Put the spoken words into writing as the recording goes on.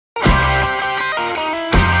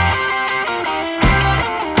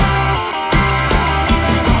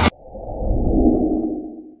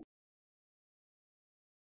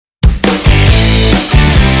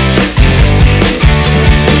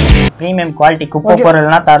Premium quality குப்பை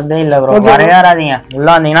பொருள்னா தரதே இல்ல ப்ரோ வரையாதீங்க உள்ள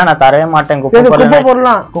வந்தீங்கன்னா நான் தரவே மாட்டேன் குப்பை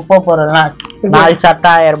பொருள்னா 4 ஷர்ட்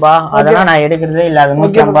 1000 ரூபாய் அதெல்லாம் நான் எடுக்கிறதே இல்ல அது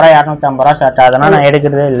 150 ரூபாய் 250 ரூபாய் ஷர்ட் அதெல்லாம் நான்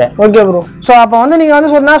எடுக்கிறதே இல்ல ஓகே ப்ரோ சோ அப்ப வந்து நீங்க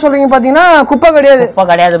வந்து என்ன சொல்றீங்க பாத்தீங்கன்னா குப்பை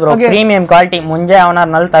கிடையாது ப்ரோ பிரீமியம் குவாலிட்டி முஞ்சே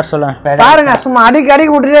அவனால தர சொல்லுங்க பாருங்க சும்மா அடிக்கடி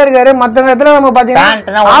விட்டுட்டே இருக்காரு மத்த இடத்துல நம்ம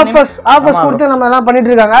பாத்தீங்கன்னா ஆஃபர்ஸ் கொடுத்து நம்ம எல்லாம்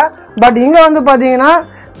பண்ணிட்டு இருக்காங்க பட் இங்க வந்து பாத்தீங்கன்னா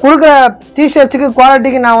குடுக்குற டி-ஷர்ட்ஸ்க்கு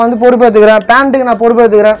குவாலிட்டிக்கு நான் வந்து பொறுப்பேத்துக்கிறேன் பேண்ட்டுக்கு நான்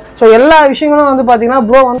பொறுப்பேத்துக்கிறேன் ஸோ எல்லா விஷயங்களும் வந்து பாத்தீங்கன்னா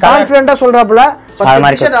ப்ரோ வந்து கான்ஃபிடென்ட்டா சொல்றாப்புல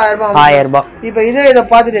 1000 ரூபாய் இப்போ இதை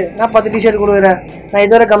பார்த்துட்டு நான் 10 டி-ஷர்ட் கொடுக்குறேன் நான்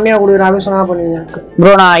இதோட கம்மியா கொடுக்குறேன் அப்படின்னு சொன்னா பண்ணுவீங்க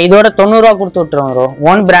ப்ரோ நான் இதோட 90 ரூபாய் கொடுத்து விட்டுருவேன் ப்ரோ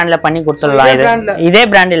ஓன் பிராண்ட்ல பண்ணி கொடுத்துடலாம் இதே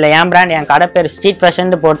பிராண்ட் இல்ல என் பிராண்ட் என் கடை பேர் ஸ்ட்ரீட்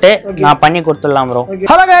ஃபேஷன் போட்டு நான் பண்ணி கொடுத்துடலாம் bro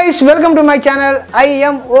hello guys welcome to my channel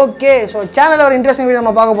MOK so சேனல்ல ஒரு இன்ட்ரெஸ்டிங் வீடியோ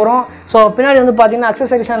நம்ம பார்க்க போறோம் ஸோ பின்னாடி வந்து பாத்தீங்கன்னா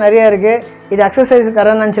அக்சசரிஸ்லாம் நிறைய இருக்கு இது அக்சசரிஸ்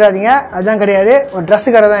கடை நினச்சிடாதீங்க அதுதான் கிடையாது ஒரு ட்ரெஸ்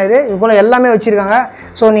கடை தான் இது போல் எல்லாமே வச்சுருக்காங்க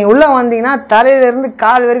ஸோ நீங்கள் உள்ளே வந்தீங்கன்னா தலையிலேருந்து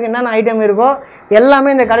கால் வரைக்கும் என்னென்ன ஐட்டம் இருக்கோ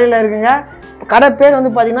எல்லாமே இந்த கடையில் இருக்குங்க கடை பேர் வந்து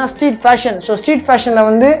பார்த்தீங்கன்னா ஸ்ட்ரீட் ஃபேஷன் ஸோ ஸ்ட்ரீட் ஃபேஷனில்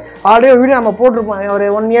வந்து ஆல்ரெடி ஒரு வீடியோ நம்ம போட்டிருப்போம் ஒரு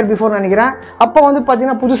 1 இயர் பிஃபோர் நினைக்கிறேன் அப்போ வந்து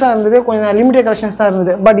பார்த்தீங்கன்னா புதுசாக இருந்தது கொஞ்சம் லிமிடெட் கலெக்ஷன்ஸ் தான்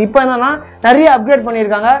இருந்தது பட் இப்போ என்னென்னா நிறைய அப்கிரேட்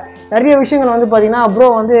பண்ணியிருக்காங்க நிறைய விஷயங்கள் வந்து பார்த்தீங்கன்னா ப்ரோ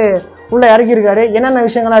வந்து உள்ளே இறக்கியிருக்காரு என்னென்ன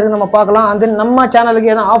விஷயங்கள்லாம் இருக்குது நம்ம பார்க்கலாம் அந்த நம்ம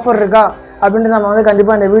சேனலுக்கு எதுவும் ஆஃபர் இருக்கா அப்படின்ட்டு நம்ம வந்து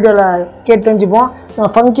கண்டிப்பாக இந்த வீடியோவில் கேட்டு தெரிஞ்சுப்போம்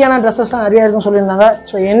ஃபங்கியான ட்ரெஸ்ஸஸ்லாம் நிறையா இருக்குன்னு சொல்லியிருந்தாங்க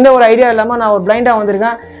ஸோ எந்த ஒரு ஐடியா இல்லாமல் நான் ஒரு பிளைண்டாக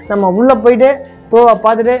வந்திருக்கேன் நம்ம உள்ளே போயிட்டு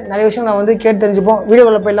பார்த்துட்டு நிறைய விஷயம் நான் வந்து கேட்டு தெரிஞ்சுப்போம்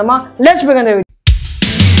வீடியோவில் போயிடலாமா லெட்ஸ் பிகின் இந்த வீடியோ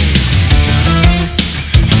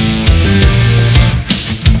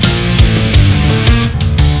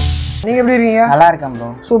நீங்க எப்படி இருக்கீங்க நல்லா இருக்கேன் bro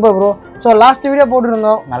super bro so last video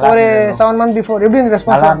போட்டுருந்தோம் ஒரு 7 months பிஃபோர் எப்படி இந்த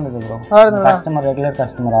ரெஸ்பான்ஸ் நல்லா இருந்தது ப்ரோ நல்லா இருந்தது கஸ்டமர் ரெகுலர்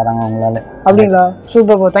கஸ்டமர் வராங்க உங்களால அப்படிங்களா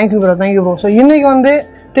super bro thank you bro so இன்னைக்கு வந்து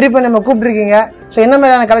திருப்பி நம்ம கூப்பிட்டுருக்கீங்க ஸோ என்ன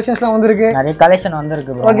மாதிரியான கலெக்ஷன்ஸ்லாம் வந்திருக்கு நிறைய கலெக்ஷன்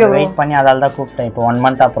வந்திருக்கு ப்ரோ ஓகே வெயிட் பண்ணி அதால தான் கூப்பிட்டேன் இப்போ 1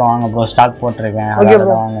 month அப்புறம் வாங்க ப்ரோ ஸ்டாக் போட்டுருக்கேன் ஓகே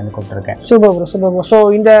ப்ரோ வாங்க கூப்பிட்டுருக்கேன் சூப்பர் ப்ரோ ஸோ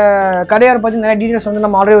இந்த கடையாரை பற்றி நிறைய டீட்டெயில்ஸ் வந்து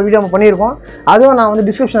நம்ம ஆல்ரெடி ஒரு வீடியோ பண்ணியிருக்கோம் அதுவும் நான் வந்து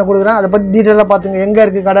டிஸ்கிரிப்ஷனில் கொடுக்குறேன் அதை பற்றி டீட்டெயிலாக பார்த்துங்க எங்கே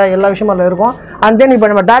இருக்குது கடை எல்லா விஷயமும் அதில் இருக்கும் அண்ட் தென் இப்போ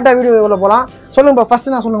நம்ம டேட்டா வீடியோ எவ்வளோ போகலாம் சொல்லுங்க ப்ரோ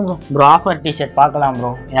ஃபர்ஸ்ட் நான் சொல்லுங்க ப்ரோ ஆஃபர் டி-ஷர்ட் பார்க்கலாம்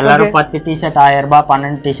ப்ரோ எல்லாரும் 10 டி-ஷர்ட் 1000 ரூபாய்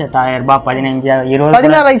 12 டி-ஷர்ட் 1000 ரூபாய் 15 20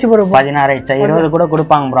 16 ஆயிடுச்சு ப்ரோ 16 ஆயிடுச்சு 20 கூட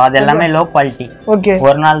கொடுப்பாங்க ப்ரோ அது எல்லாமே லோ குவாலிட்டி ஓகே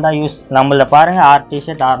ஒரு நாள் தான் யூஸ் நம்மள பாருங்க 6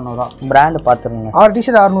 டி-ஷர்ட் 600 ரூபாய் பிராண்ட் பாத்துருங்க 6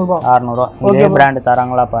 டி-ஷர்ட் 600 ரூபாய் ஓகே பிராண்ட்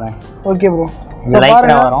தராங்களா பாருங்க ஓகே ப்ரோ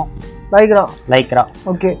லைக்ரா வரும் லைக்ரா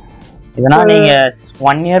ஓகே இதெல்லாம் நீங்க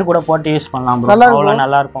 1 இயர் கூட போட்டு யூஸ் பண்ணலாம் ப்ரோ அவ்வளவு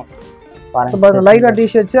நல்லா இருக்கும் பாருங்க லைக்ரா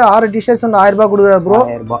டி-ஷர்ட்ஸ் 6 டி-ஷர்ட்ஸ் வந்து 1000 ரூபாய் கொடுக்குறாரு ப்ரோ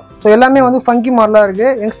 1000 ரூபாய் சோ எல்லாமே வந்து ஃபங்கி மாடலா இருக்கு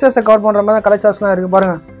யங்ஸ்டர்ஸை கவர் பண்ற மாதிரி கலெக்ஷன்ஸ்லாம் இருக்கு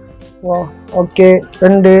பாருங்க ஓகே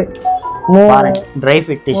 2 3 ட்ரை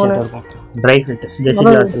ஃபிட் டி-ஷர்ட் இருக்கும் ட்ரை ஃபிட்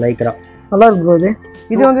ஜெசிகா லைக்ரா நல்லா இருக்கு ப்ரோ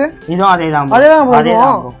இது வந்து இதுவும் அதேதான்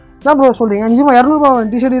ப்ரோ என்ன ப்ரோ சொல்றீங்க 200 ரூபாய்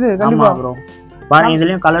டி-ஷர்ட் இது கண்டிப்பா ப்ரோ பாருங்க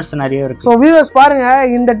இதுலயும் கலர்ஸ் நிறைய இருக்கு சோ வியூவர்ஸ் பாருங்க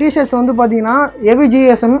இந்த டி-ஷர்ட்ஸ் வந்து பாத்தீங்கன்னா ஹெவி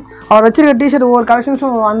GSM அவர் வச்சிருக்க டி-ஷர்ட் ஒவ்வொரு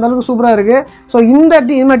கலெக்ஷன்ஸும் அந்த அளவுக்கு சூப்பரா இருக்கு சோ இந்த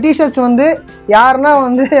டி-ஷர்ட்ஸ் வந்து யாருன்னா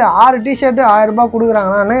வந்து 6 டி-ஷர்ட் 1000 ரூபாய்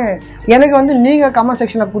கொடுக்குறாங்கன்னு எனக்கு வந்து நீங்க கமெண்ட்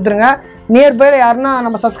செக்ஷன்ல கொடுத்துருங்க நியர்பைல யாருன்னா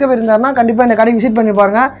நம்ம சப்ஸ்கிரைபர் இருந்தாருன்னா கண்டிப்பா இந்த கடைக்கு விசிட் பண்ணி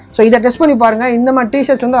பாருங்க ஸோ இதை டெஸ்ட் பண்ணி பாருங்க இந்த மாதிரி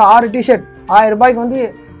டி-ஷர்ட்ஸ் வந்து 6 டி-ஷர்ட் 1000 ரூபாய்க்கு வந்து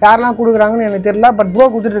யாரெல்லாம் கொடுக்குறாங்கன்னு எனக்கு தெரியல பட் ப்ரோ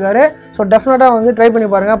கொடுத்துருக்காரு ஸோ டெஃபினட்டாக வந்து ட்ரை பண்ணி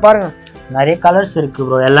பாருங்க நிறைய கலர்ஸ் இருக்கு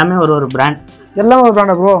ப்ரோ எல்லாமே ஒரு பிராண்ட் எல்லாமே ஒரு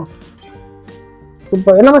பிராண்டா ப்ரோ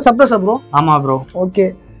சூப்பர் எல்லாமே சப்ளஸா ப்ரோ ஆமா ப்ரோ ஓகே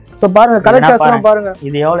ஸோ பாருங்க கலர் சார்ட்ஸ்லாம் பாருங்க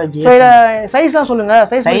இது எவ்வளவு சைஸ்லாம் சொல்லுங்க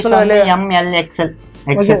சைஸ் சொல்லுங்க ML XL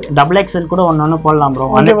டபுள் எக்ஸ்எல் கூட ஒன்னு போடலாம் ப்ரோ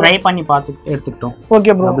வந்து ட்ரை பண்ணி பார்த்து எடுத்துட்டோம்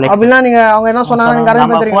ஓகே ப்ரோ அப்படினா நீங்க அவங்க என்ன சொன்னாங்க நீங்க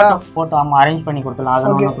அரேஞ்ச் பண்ணிட்டீங்களா போட்டோ ஆமா அரேஞ்ச் பண்ணி கொடுத்தலாம் அது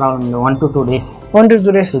ஒண்ணும் ப்ராப்ளம் இல்ல 1 to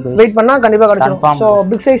 2 days வெயிட் பண்ணா கண்டிப்பா கிடைச்சிரும் சோ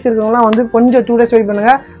பிக் சைஸ் இருக்கவங்க வந்து கொஞ்சம் 2 days வெயிட்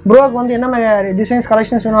பண்ணுங்க ப்ரோக்கு வந்து என்ன மாதிரி டிசைன்ஸ்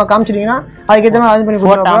கலெக்ஷன்ஸ் வேணும் காமிச்சிட்டீங்கன்னா அதுக்கு ஏத்த மாதிரி அரேஞ்ச் பண்ணி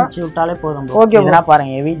கொடுத்துறோம் காமிச்சு விட்டாலே போதும் ப்ரோ ஓகே இதெல்லாம்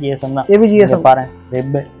பாருங்க ஹெவி GSM தான் ஹெவி GSM பாருங்க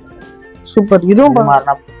வெப் சூப்பர் இதுவும்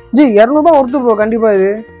பாருங்க ஜி 200 ரூபாய் ஒர்த் ப்ரோ கண்டிப்பா இது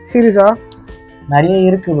சீரியஸா நிறைய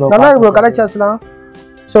இருக்கு ப்ரோ நல்லா இருக்கு ப்ரோ கலெக்ஷன்ஸ்லாம்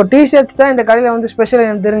ஸோ டி-ஷர்ட்ஸ் தான் இந்த கடையில் வந்து ஸ்பெஷல்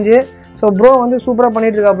எனக்கு தெரிஞ்சு ஸோ ப்ரோ வந்து சூப்பராக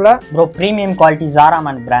பண்ணிட்டு இருக்காப்புல bro premium quality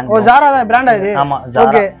Gowthaman brand ஓ ஜாரா தான் பிராண்டா இது ஆமா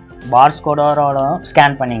ஓகே பார்ஸ் கோடோட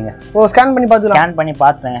ஸ்கேன் பண்ணீங்க ஓ ஸ்கேன் பண்ணி பார்த்துலாம் ஸ்கேன் பண்ணி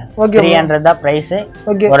பார்த்தேன் ஓகே 300 தான் பிரைஸ்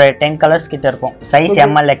ஒரு 10 கலர்ஸ் கிட்ட இருக்கும் சைஸ்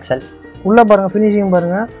ML XL உள்ள பாருங்க ஃபினிஷிங்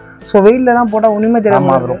பாருங்க ஸோ வெயிலலாம் போட்டால் ஒன்றுமே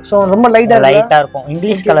தெரியாம ப்ரோ ஸோ ரொம்ப லைட்டாக இருக்கும்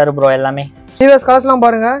இங்கிலீஷ் கலர் ப்ரோ எல்லாமே சீரியஸ் கலர்ஸ்லாம்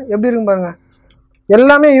பாருங்க எப்படி இருக்கு பாருங்க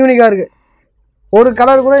எல்லாமே யூனிக்காக இருக்கு ஒரு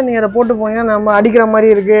கலர் கூட நீங்க அத போட்டு போனீங்க நம்ம அடிக்கிற மாதிரி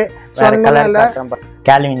இருக்கு சோ அந்த மாதிரி இல்ல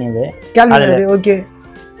கேல்வின் இது ஓகே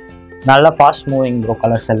நல்ல ஃபாஸ்ட் மூவிங் ப்ரோ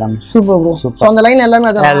கலர்ஸ் எல்லாம் சூப்பர் ப்ரோ சோ அந்த லைன்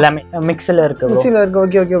எல்லாமே மிக்ஸ்ல இருக்கு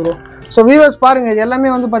ஓகே ப்ரோ சோ வியூவர்ஸ் பாருங்க இது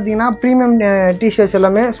எல்லாமே வந்து பாத்தீங்கன்னா பிரீமியம் டி-ஷர்ட்ஸ்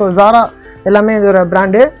எல்லாமே சோ ஜாரா எல்லாமே இது ஒரு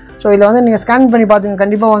பிராண்ட் ஸோ இதில் வந்து நீங்கள் ஸ்கேன் பண்ணி பார்த்துங்க.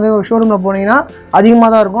 கண்டிப்பாக வந்து ஷோரூமில் போனீங்கன்னா அதிகமாக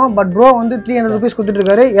தான் இருக்கும். பட் ப்ரோ வந்து 300 rupees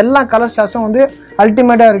கொடுத்துட்ருக்காரு. எல்லா கலர் சார்ட்ஸும் வந்து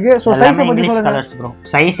அல்டிமேட்டாக இருக்குது. ஸோ சைஸை பற்றி சொல்லுங்கள்.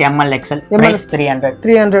 சைஸ் ML XL ப்ரைஸ்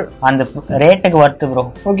 300 அந்த ரேட்டுக்கு வர்த்து ப்ரோ.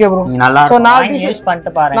 ஓகே ப்ரோ, நல்லா ஸோ 4 யூஸ்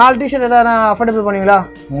பண்ணிட்டு பாருங்க. 4 டிஷர்ட் ஏதாவது அஃபோர்டபுள் பண்ணுவீங்களா?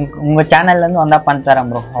 உங்கள் சேனல்லேருந்து வந்தால் பண்ணி தரேன்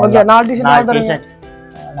ப்ரோ. ஓகே, 4 டிஷர்ட்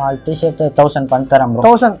 4 டிஷர்ட் 1000 பண்ணி தரேன் ப்ரோ.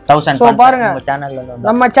 1000 ஸோ பாருங்க,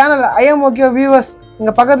 நம்ம சேனல் MOK வியூவர்ஸ்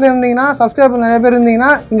இங்கே பக்கத்தில் இருந்தீங்கன்னா, சப்ஸ்கிரைபர் நிறைய பேர்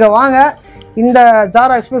இருந்தீங்கன்னா இங்கே வாங்க. இந்த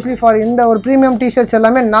ஜாரா எக்ஸ்பெஷலி ஃபார் இந்த ஒரு ப்ரீமியம் டிஷர்ட்ஸ்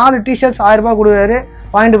எல்லாமே 4 டிஷர்ட்ஸ் 1000 ரூபாய் கொடுக்குறாரு.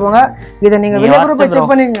 வாங்கிட்டு போங்க. இதை நீங்க வெளிய கூட போய் செக்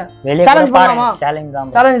பண்ணிக்கங்க. சேலஞ்ச் பண்ணலாமா?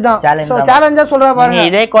 சேலஞ்ச் தான். சோ சேலஞ்சா சொல்றா பாருங்க.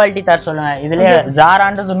 இதே குவாலிட்டி தர சொல்லுங்க. இதுல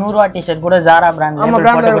ஜாரான்றது 100 ரூபாய் டிஷர்ட் கூட ஜாரா பிராண்ட்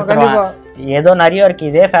போட்டு கண்டிப்பா ஏதோ நிறைய இருக்கு.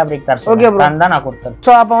 இதே ஃபேப்ரிக் தர சொல்லுங்க. ஓகே ப்ரோ, தான் நான் கொடுத்தேன்.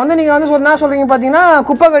 சோ அப்ப வந்து நீங்க வந்து சொன்னா சொல்றீங்க பாத்தீங்கன்னா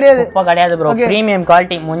குப்பை கிடையாது. குப்பை கிடையாது ப்ரோ. பிரீமியம்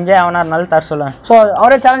குவாலிட்டி முஞ்சே அவனால தர சொல்லுங்க. சோ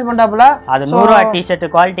அவரே சேலஞ்ச் பண்ணாப்ல. அது 100 ரூபாய் டிஷர்ட்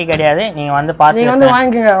குவாலிட்டி கிடையாது. நீங்க வந்து பாத்து நீங்க வந்து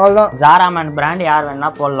வாங்கிக்கங்க. அவ்வளவுதான். ஜாரா மேன் பிராண்ட் யார்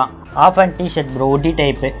வேணா போடலாம். Of and T shirt bro. உடி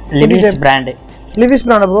type Lewis brand. Lewis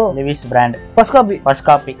brand bro. Lewis brand first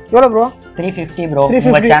copy எவ்வளவு ப்ரோ? 350 ப்ரோ.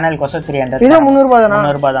 உங்க சேனல் கோச 300. இது 300 ரூபாய் தானா?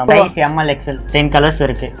 300 ரூபாய் தான். சைஸ் ML XL 10 கலர்ஸ்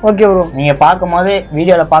இருக்கு. ஓகே ப்ரோ, நீங்க பாக்கும்போது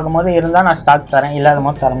வீடியோல பாக்கும்போது இருந்தா நான் ஸ்டாக் தரேன், இல்லாத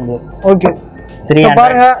போது தர முடியாது. ஓகே, 300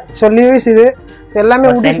 பாருங்க. சோ லிவிஸ் இது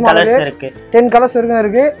எல்லாமே உடிஸ் மாடல் இருக்கு. 10 கலர்ஸ்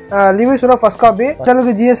இருக்கு. லிவிஸோட ஃபர்ஸ்ட் காப்பி.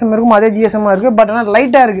 அளவுக்கு GSM இருக்கும், அதே GSM இருக்கு. பட் ஆனா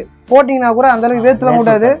லைட்டா இருக்கு. போட்டிங்கனா கூட அந்த அளவுக்கு வேத்துல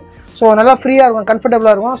மூடாது. சோ நல்லா ஃப்ரீயா இருக்கும்,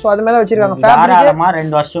 கம்ஃபர்ட்டபிளா இருக்கும். சோ அது மேல வச்சிருக்காங்க. ஃபேப்ரிக்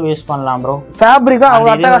 2 வருஷம் யூஸ் பண்ணலாம் ப்ரோ. ஃபேப்ரிக்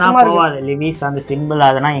அவ்வளவு அட்டகாசமா இருக்கு. லிவிஸ் அந்த சிம்பிள்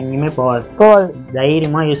அதெல்லாம் எங்கயுமே போகாது.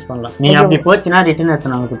 தைரியமா யூஸ் பண்ணலாம். நீங்க அப்படி போச்சுனா ரிட்டர்ன்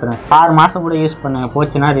எடுத்து நாங்க குடுறேன். 6 மாசம் கூட யூஸ் பண்ணுங்க.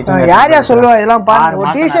 போச்சுனா ரிட்டர்ன். யாரையா சொல்லுவா இதெல்லாம் பாருங்க.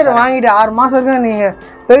 ஒரு டி-ஷர்ட் வாங்கிட்டு 6 மாசம் இருக்கு, நீங்க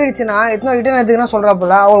போயிடுச்சுனா எத்தனை ரிட்டர்ன் எடுத்துக்கனா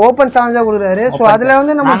சொல்றாப்ல. அவர் ஓபன் சேலஞ்சா கொடுக்குறாரு. சோ அதுல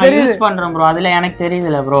வந்து நம்ம தெரியுது யூஸ் பண்றோம் ப்ரோ. அதுல எனக்கு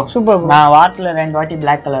தெரியுதுல ப்ரோ. சூப்பர். நான் வாரத்துல 2 வாட்டி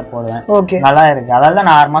Black கலர் போடுவேன். ஓகே, நல்லா இருக்கு. அதனால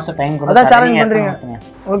நான் 6 மாசம் டைம் கொடுத்தேன். அத சேலஞ்ச் பண்றீங்க.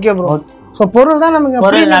 Okay bro. சோ பொருள் தான் நமக்கு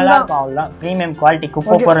பொருள் நல்லா இருக்கும். அவ்வளவுதான். Premium quality.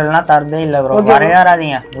 குப்பை பொருள்லாம் தரதே இல்ல ப்ரோ.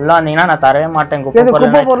 வரையாதீங்க. உள்ள வந்தீங்கன்னா நான் தரவே மாட்டேன்.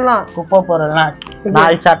 குப்பை பொருள்லாம்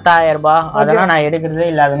 4 ஷர்ட் 1000 ரூபாய் அதெல்லாம் நான் எடுக்கிறதே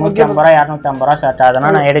இல்ல. அது 150 ரூபாய் 250 ரூபாய் ஷர்ட்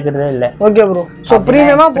அதெல்லாம் நான் எடுக்கிறதே இல்ல. Okay bro. சோ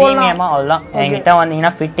பிரீமியமா போடலாம். அவ்வளவுதான். என்கிட்ட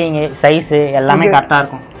வந்தீங்கன்னா ஃபிட்டிங் சைஸ் எல்லாமே கரெக்டா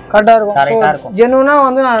இருக்கும். கரெக்டா இருக்கும். ஜெனுனா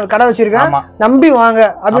வந்து நான் கடை வச்சிருக்கேன், நம்பி வாங்க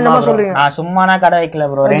அப்படி நம்ம சொல்றீங்க. நான் சும்மானா கடை வைக்கல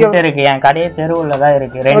ப்ரோ. ரெண்ட் இருக்கு. என் கடையே தெருவுல தான்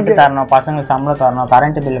இருக்கு. ரெண்ட் தரணும், பசங்க சம்பளம் தரணும்,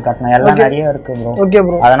 கரண்ட் பில் கட்டணும், எல்லாம் நிறைய இருக்கு ப்ரோ. Okay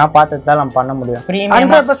bro. அதெல்லாம் பார்த்துட்டு தான் நம்ம பண்ண முடியும்.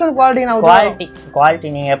 100%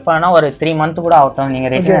 குவாலிட்டி நீங்க எப்பனா ஒரு 3 மந்த் கூட ஆகட்டும், நீங்க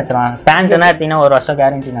ரிட்டர்ன் எடுத்துறலாம். பேண்ட்னா எடுத்தீங்கன்னா 1 வருஷம்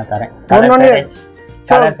கேரண்டி நான் தரேன்.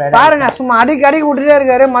 பாருங்க, சும்மா அடிக்கடி விட்டுட்டே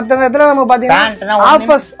இருக்காரு. மத்த இடத்துல நம்ம பாத்தீங்கன்னா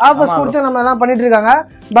ஆஃபர்ஸ் கொடுத்து நம்ம எல்லாம் பண்ணிட்டு இருக்காங்க.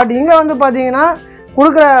 பட் இங்க வந்து பாத்தீங்கன்னா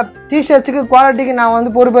கொடுக்குற டிஷர்ட்ஸுக்கு குவாலிட்டிக்கு நான்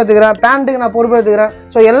வந்து பொறுப்பேற்றுக்கிறேன், பேண்ட்டுக்கு நான் பொறுப்பேற்றுக்கிறேன்.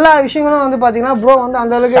 ஸோ எல்லா விஷயங்களும் வந்து பார்த்தீங்கன்னா ப்ரோ வந்து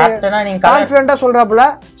அந்த அளவுக்கு கான்ஃபிடென்ட்டாக சொல்கிறாப்புல.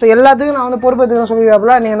 ஸோ எல்லாத்துக்கும் நான் வந்து பொறுப்பேற்றுக்கிறேன்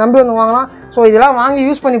சொல்லிடுறாப்புல. நீங்கள் நம்பி வந்து வாங்கலாம். ஸோ இதெல்லாம் வாங்கி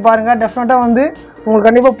யூஸ் பண்ணி பாருங்கள். டெஃபினட்டாக வந்து உங்களுக்கு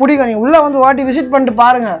கண்டிப்பாக பிடிக்கும். நீங்கள் உள்ளே வந்து வாட்டி விசிட் பண்ணிட்டு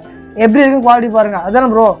பாருங்கள், எப்படி இருக்குன்னு குவாலிட்டி பாருங்க. அதானே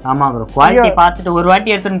ப்ரோ? ஆமா ப்ரோ. குவாலிட்டி பார்த்துட்டு ஒரு வாட்டி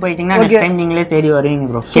எடுத்துன்னு போயிட்டீங்கன்னா நெக்ஸ்ட் டைம் நீங்களே தேடி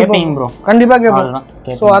வருவீங்க ப்ரோ. கேப்பீங்க ப்ரோ. கண்டிப்பா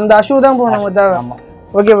கேப்போம். சோ அந்த அஷூ தான் ப்ரோ நமக்கு தேவை. ஆமா.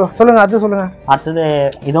 ஓகே ப்ரோ, சொல்லுங்க. அடுத்து சொல்லுங்க. அடுத்து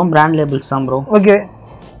இதுவும் பிராண்ட் லேபிள்ஸ் தான் ப்ரோ. ஓகே,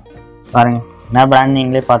 பாருங்க நான் பிராண்ட்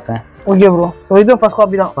நீங்களே பார்த்தேன். Okay bro. சோ இது ஃபர்ஸ்ட்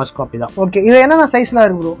காப்பி தான். ஓகே, இது என்னன்னா சைஸ்ல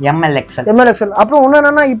இருக்கு ப்ரோ? ML XL. அப்புறம் இன்னும்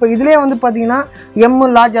என்னன்னா இப்போ இதுலயே வந்து பாத்தீங்கன்னா M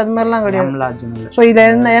லார்ஜ் அது மாதிரிலாம் கிடையாது. M லார்ஜ் இல்ல. சோ இது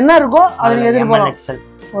என்ன இருக்கோ அது நீங்க எதிர்பார்க்கலாம். ML XL.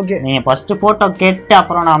 ஓகே, நீங்க ஃபர்ஸ்ட் போட்டோ கேட்டு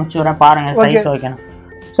அப்புறம் நான் அனுப்பிச்சு வரேன் பாருங்க சைஸ் ஓகேனா.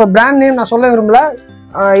 சோ பிராண்ட் நேம் நான் சொல்ல விரும்பல,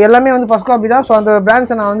 எல்லாமே வந்து ஃபர்ஸ்ட் காப்பி தான். ஸோ அந்த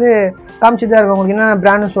பிராண்ட்ஸை நான் வந்து காமிச்சிட்டு தான் இருக்கேன் உங்களுக்கு என்னென்ன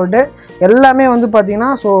பிராண்டுன்னு சொல்லிட்டு. எல்லாமே வந்து பார்த்தீங்கன்னா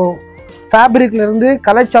ஸோ ஃபேப்ரிக்லேருந்து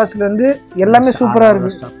கலர் சார்ட்ஸ்லேருந்து எல்லாமே சூப்பராக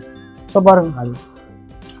இருக்குது. ஸோ பாருங்கள் அது.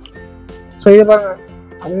 ஸோ இதை பாருங்கள்,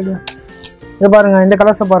 அது இதை பாருங்கள், இந்த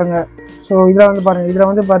கலர்ஸை பாருங்கள். ஸோ இதில் வந்து பாருங்கள், இதில்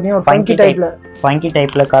வந்து பார்த்தீங்கன்னா ஒரு ஃபங்கி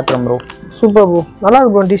டைப்பில் காட்டுறோம் ப்ரோ. சூப்பர் ப்ரோ, நல்லா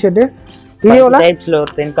இருக்கும் ப்ரோ டிஷர்ட்டு. இதோல டைப்ஸ்ல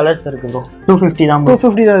ஒரு 10 கலர்ஸ் இருக்கு ப்ரோ. 250 தான் ப்ரோ.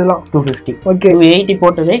 250 தான் இதெல்லாம். 250. ஓகே, 280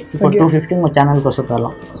 போட்டதே இப்போ 250 உங்க சேனலுக்கு கொச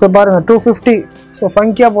தரலாம். சோ பாருங்க 250. சோ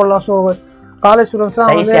ஃபங்கியா போடலாம். சோ காலேஜ் ஸ்டூடண்ட்ஸ் தான்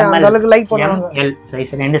வந்து அந்த அளவுக்கு லைக் பண்ணுவாங்க. எல்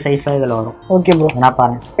சைஸ் ரெண்டு சைஸா இதுல வரும். ஓகே ப்ரோ, நான்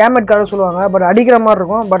பாருங்க கேமெட் கலர் சொல்லுவாங்க, பட் அடிக்கிற மாதிரி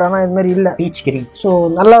இருக்கும். பட் ஆனா இது மாதிரி இல்ல, பீச் கிரீன். சோ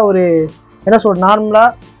நல்ல ஒரு என்ன சொல்ற நார்மலா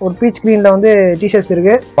ஒரு பீச் கிரீன்ல வந்து டிஷர்ட்ஸ்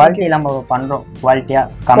இருக்கு. குவாலிட்டி நம்ம பண்றோம், குவாலிட்டியா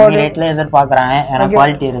கம்மி ரேட்ல எதிர்பார்க்கறாங்க. ஏன்னா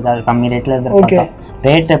குவாலிட்டி இருக்காது, கம்மி ரேட்ல எதிர்பார்க்கறாங்க.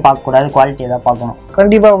 ரேட் பார்க்க கூடாது, குவாலிட்டி தான் பார்க்கணும்.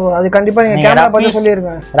 கண்டிப்பா ப்ரோ, அது கண்டிப்பா நீங்க கேமரா பார்த்து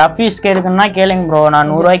சொல்லிருங்க. ரஃப்யூஸ் கேக்குன்னா கேளுங்க ப்ரோ. நான்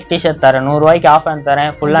 100 ரூபாய்க்கு டிஷர்ட் தரேன், 100 ரூபாய்க்கு ஆஃப் ஹேண்ட்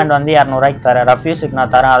தரேன், ஃபுல் ஹேண்ட் வந்து 200 ரூபாய்க்கு தரேன். ரஃப்யூஸ்க்கு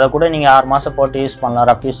நான் தரேன், அதை கூட நீங்க 6 மாசம் போட்டு யூஸ் பண்ணலாம்.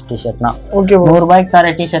 ரஃப்யூஸ் டிஷர்ட்னா ஓகே. 100 ரூபாய்க்கு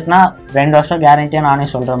தர டிஷர்ட்னா 2 வருஷம் கேரண்டியா நானே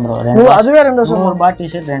சொல்றேன் ப்ரோ. அதுவே 2 வருஷம். 100 ரூபாய்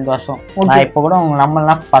டிஷர்ட் 2 வருஷம். நான் இப்போ கூட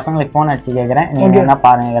நம்மலாம் பசங்களுக்கு ஃபோன் அடிச்சு கேக்குறேன், நீங்க என்ன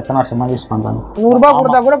பாருங்க எத்தனை வருஷமா யூஸ் பண்றாங்க. 100 ரூபாய்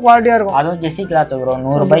கொடுத்தா கூட குவாலிட்டியா இருக்கும். அதுவும் ஜெர்சி கிளாத் ப்ரோ.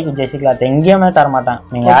 100 ரூபாய்க்கு ஜெர்சி கிளாத் எங்கேயுமே தர மாட்டேன்.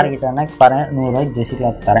 நீங்க யார்கிட்ட வேணா பாருங்க 100 ரூபாய்க்கு ஜெர்சி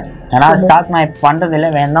கிளாத் தரேன். ஏன்னா ஸ்டாக் நான் இப்போ பண்றது இல்லை,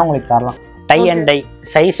 வேணா உங்களுக்கு தரலாம். டை அண்ட் டை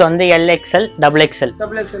சைஸ் வந்து LXL டபுள்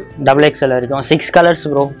எக்ஸ்எல் வரைக்கும் 6 colours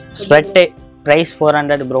bro. Sweat price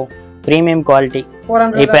 400 bro. Premium quality.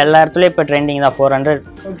 இப்போ எல்லா இடத்துலயும் இப்போ ட்ரெண்டிங் தான் 400.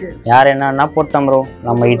 யார் என்னன்னா போட்டோம் ப்ரோ,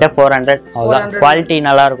 நம்ம கிட்ட 400 அவ்வளோதான். குவாலிட்டி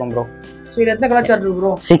நல்லா இருக்கும் ப்ரோ. சரி, எத்தனை கலர் சார்ட் இருக்கு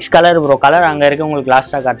ப்ரோ? 6 colour bro. கலர் அங்க இருக்கு, உங்களுக்கு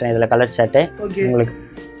லாஸ்டா காட்டுறேன். இதுல கலர் சார்ட் உங்களுக்கு.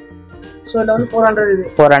 சோ இது வந்து 400. இது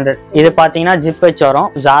 400. இது பாத்தீங்கன்னா ஜிப் வச்சு வரும்.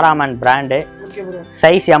 Gowthaman brand. Okay bro.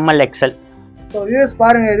 Size ML XL. So US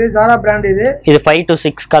பாருங்க, இது Zara பிராண்ட். இது 5 to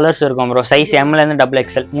 6 கலர்ஸ் இருக்கும் ப்ரோ. சைஸ் ML இருந்து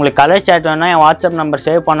XXL. உங்களுக்கு கலர் சார்ட் வேணா என் வாட்ஸ்அப் நம்பர்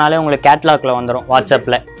சேவ் பண்ணாலே உங்களுக்கு கேட்டலாக்ல வந்துரும்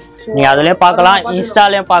வாட்ஸ்அப்ல. நீங்க அதுலயே பார்க்கலாம்,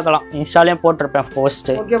 இன்ஸ்டாலயும் பார்க்கலாம். இன்ஸ்டாலயும் போட்டுருப்பேன் post.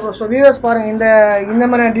 Okay bro. So viewers பாருங்க, இந்த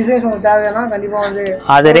மாதிரி டிசைன்ஸ் உங்களுக்கு தேவைனா கண்டிப்பா வந்து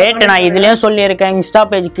அது ரேட் நான் இதுலயும் சொல்லி இருக்கேன். இன்ஸ்டா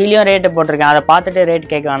பேஜ் கீழயும் ரேட் போட்டுருக்கேன். அதை பார்த்துட்டு ரேட்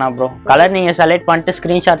கேட்க வேணாம் ப்ரோ. கலர் நீங்க செலக்ட் பண்ணிட்டு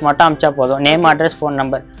ஸ்கிரீன்ஷாட் மட்டும் அனுப்பிச்சா போதும். நேம், அட்ரஸ், ஃபோன்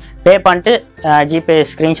நம்பர் பே பண்ணிட்டு ஜிபே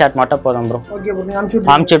ஸ்கிரீன்ஷாட் மட்டும் போதும் ப்ரோ. Okay bro.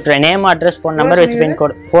 அனுப்பிச்சு விட்டுறேன். Name, address, phone number with bin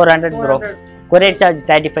code. 400 bro. Courier charge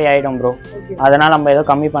 35 ஆயிடும் ப்ரோ. அதனால நம்ம ஏதோ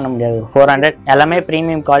கம்மி பண்ண முடியாது. 400 எல்லாமே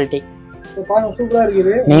பிரீமியம் குவாலிட்டி. சூப்பரா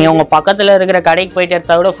இருக்குது. நீங்க உங்க பக்கத்துல இருக்கிற கடைக்கு போயிட்டு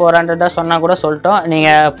எடுத்தா கூட 400 தான் சொன்னா கூட சொல்லிட்டோம். நீங்க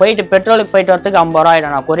போயிட்டு பெட்ரோலுக்கு போயிட்டு வரதுக்கு 50 ரூபா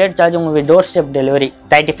ஆயிடும். நான் கொரியர் சார்ஜ் உங்களுக்கு டோர் ஸ்டெப் டெலிவரி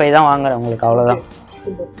 35 தான் வாங்குறேன் உங்களுக்கு, அவ்வளவுதான்.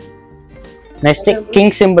 நெக்ஸ்ட்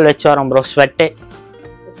கிங் சிம்பிள் வச்சு வரோம் ப்ரோ. ஸ்வெட்.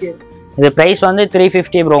 இது பிரைஸ் வந்து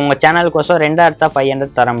 350 ப்ரோ. உங்க சேனலுக்கோசம் 2 எடுத்தா 500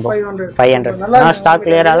 தரேன் ப்ரோ. 500 நான் ஸ்டாக்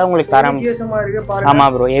கிளியரால உங்களுக்கு தரேன். ஆமா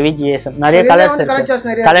ப்ரோ. ஹெவி GSM நிறைய கலர்ஸ்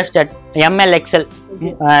இருக்கு. கலர் சார்ட் ML XL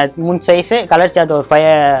முன் சைஸ். கலர் சார்ட் ஒரு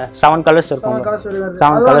 7 கலர்ஸ் இருக்கும்.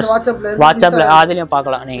 7 கலர்ஸ் வாட்ஸ்அப்ல அதுலயும்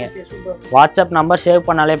பார்க்கலாம். நீங்க வாட்ஸ்அப் நம்பர் சேவ்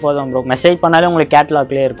பண்ணாலே போதும் ப்ரோ. மெசேஜ் பண்ணாலே உங்களுக்கு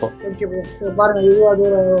கேட்டலாக்லயே இருக்கும். Okay bro. சோ பாருங்க, இது அது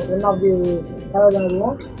ஒன் ஆஃப் தி கலர் தான்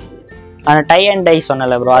இருக்கும். அந்த டை அண்ட் டை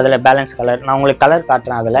சொன்னல ப்ரோ, அதுல பேலன்ஸ் கலர் நான் உங்களுக்கு கலர்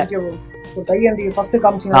காட்டுறேன் அதுல. Okay bro. So tie and tie first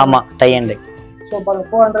காமிச்சீங்க. ஆமா, டை அண்ட் டை. சோ பாருங்க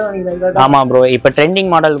 400 நினைக்கிறேன். ஆமா ப்ரோ. இப்போ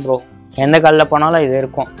ட்ரெண்டிங் மாடல் ப்ரோ. எந்த கல்ல போனாலும் இது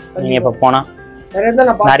இருக்கும். நீங்க இப்ப போனா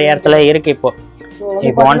நிறைய இடத்துல இருக்கு. இப்போ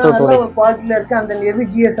 1 to 2 குவாலிட்டில இருக்கு. அந்த ஹெவி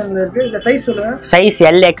GSM ல இருக்கு. இந்த சைஸ் சொல்லுங்க. Size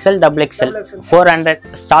LXL XXL 400.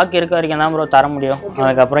 ஸ்டாக் இருக்க வரைக்கும் தான் ப்ரோ தர முடியும்.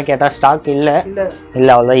 அதுக்கு அப்புறம் கேட்டா ஸ்டாக் இல்ல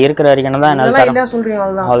அவ்வளவுதான். இருக்கிற வரைக்கும் தான் என்னால தர. என்ன சொல்றீங்க?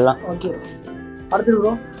 அவ்வளவுதான். ஓகே. அடுத்து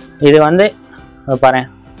ப்ரோ, இது வந்து பாருங்க,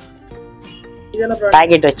 இதெல்லாம்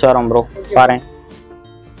பாக்கெட் வச்சு வரோம் ப்ரோ. பாருங்க,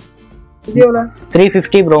 இது எவ்வளவு?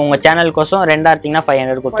 350 ப்ரோ. உங்க சேனலுக்கோசம் 2 எடுத்தீங்கன்னா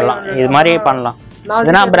 500 கொடுத்துடலாம். இது மாதிரி பண்ணலாம்.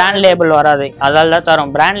 இதுனா பிராண்ட் லேபிள் வராது, அதால தான்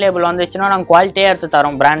தரோம். பிராண்ட் லேபிள் வந்துச்சுன்னா நாங்கள் குவாலிட்டியாக எடுத்து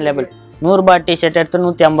தரோம். பிராண்ட் லேபிள் 100 ரூபாய் டிஷர்ட் எடுத்து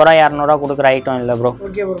 150 ரூபா 200 ரூபா கொடுக்குற ஐட்டம் இல்லை ப்ரோ.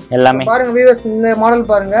 Okay bro. எல்லாமே பாருங்க வியூவர்ஸ், இந்த மாடல்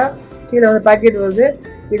பாருங்க. கீழே வந்து பாக்கெட் வருது.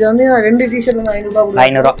 இது வந்து 2 டிஷர்ட் வந்து 500 ரூபாய்.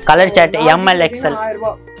 500 ரூபா. Colour chart ML XL. 1000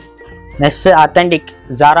 ரூபாய். Next authentic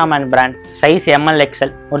Gowthaman brand. Size ML XL.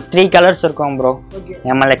 ஒரு 3 கலர்ஸ் இருக்கும் ப்ரோ.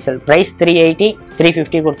 ML XL. பிரைஸ் 380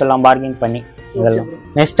 350 கொடுத்துடலாம் பார்கிங் பண்ணி. இதெல்லாம்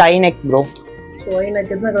நெக்ஸ்ட் ஐநெக் ப்ரோ. சோ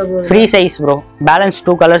ஐநெக் என்ன colour? Free size bro. Balance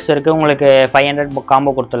 2 colours இருக்கு. உங்களுக்கு 500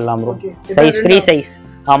 காம்போ கொடுத்துடலாம் ப்ரோ. Size free size.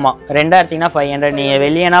 ஆமா, 2 எடுத்தீங்கன்னா 500. நீங்க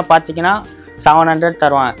வெளியனா பாத்தீங்கன்னா 700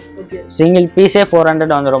 தருவாங்க. சிங்கிள் பீஸே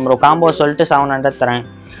 400 வந்துடும் ப்ரோ. காம்போ சொல்லிட்டு 700 தரேன்.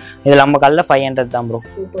 இது நம்ம கல்ல 500 தான் ப்ரோ.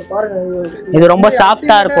 சூப்பர். பாருங்க, இது ரொம்ப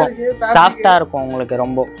சாஃப்ட்டா இருக்கும். சாஃப்ட்டா இருக்கும் உங்களுக்கு.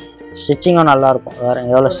 ரொம்ப ஸ்டிச்சிங்கும் நல்லா இருக்கும். வேற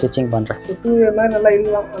எவ்வளவு ஸ்டிச்சிங் பண்றேன். 2 மாதிரி நல்லா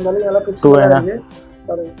இல்லலாம். அந்த அளவுக்கு நல்லா ஃபிக்ஸ் ஆகுது.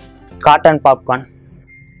 பாருங்க, காட்டன் பாப்கார்ன்.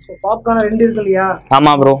 சோ பாப்கார்ன் 2 இருக்கு இல்லையா?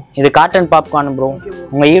 ஆமா ப்ரோ. இது காட்டன் பாப்கார்ன் ப்ரோ.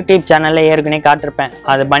 உங்க யூடியூப் சேனல்ல ஏற்கனவே காட்டிருப்பேன்.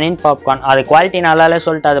 அது பனியன் பாப்கார்ன். அது குவாலிட்டி நல்லாலே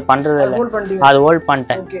சொல்லிட்டு அது பண்றது இல்ல. அது ஹோல்ட்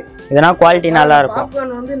பண்ணிட்டேன். இதனா குவாலிட்டி நல்லா இருக்கும்.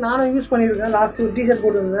 பாப்கார்ன் வந்து நானும் யூஸ் பண்ணிருக்கேன். லாஸ்ட் ஒரு டீ-ஷர்ட்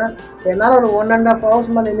போட்டுருந்தேன். என்னால ஒரு 1.5 hours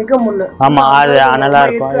மாதிரி நிக்க முடியல. ஆமா, அது நல்லா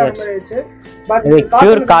இருக்கும். பட் இது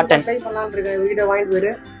பியூர் காட்டன். ட்ரை பண்ணலாம்னு இருக்கேன். வீடியோ வாங்கிட்டு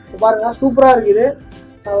போயிடு. பாருங்க, சூப்பரா இருக்குது.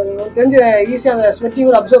 எனக்கு தெரிஞ்ச ஈஸியா அந்த ஸ்வெட்டிங்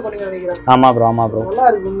கூட அப்சர்வ் பண்ணி நினைக்கிறேன். ஆமா ப்ரோ. நல்லா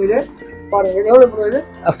இருக்கு உண்மையிலே. பாருங்க, இது எவ்வளவு ப்ரோ? இது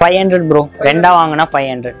 500 ப்ரோ. ரெண்டா வாங்குனா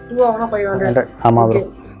 500. 2 வாங்குனா 500. ஆமா bro.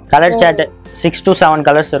 Colour chart 6 to 7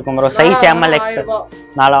 colours இருக்கும் ப்ரோ. Size ML XL.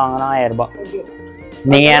 4 வாங்குனா 1000 ரூபாய்.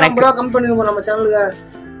 நீங்க எனக்கு ப்ரோ கம் பண்ணுங்க நம்ம சேனலுக்கு.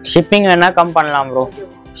 ஷிப்பிங் வேணா கம் பண்ணலாம் ப்ரோ.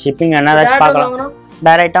 ஷிப்பிங் வேணா ஏதாச்சும் பார்க்கலாம்.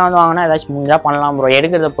 டைரக்டா வந்து வாங்கினா ஏதாச்சும் முடிஞ்சா பண்ணலாம் ப்ரோ.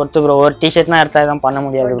 எடுக்கிறத பொறுத்து ப்ரோ. ஒரு டிஷர்ட்னா எடுத்தா எதுவும் பண்ண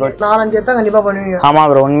முடியாது ப்ரோ. 4-5 எடுத்தா கண்டிப்பா பண்ணுவீங்க. ஆமா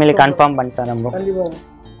ப்ரோ, உண்மையிலே கன்ஃபார்ம் பண்ணி தரேன் ப்ரோ. கண்டிப்பா.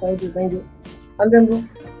 Thank you. And bro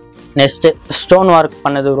next stone work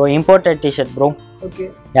பண்ணது bro. Imported T shirt bro. Okay.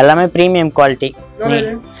 எல்லாமே premium quality.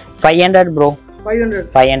 500 bro.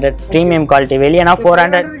 500 premium quality. வெளியனா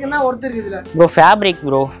 400. என்ன ஒர்த் இருக்கு இதுல bro? Fabric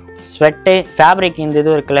bro. Sweat fabric இந்த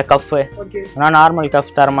இது இருக்குல்ல கஃப் நான் நார்மல்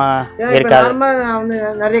கஃப் தரமா இருக்காது நார்மலா வந்து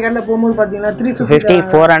நிறைய கடையில போகும்போது பாத்தீங்கன்னா 350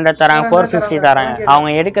 400 தராங்க 450 தராங்க அவங்க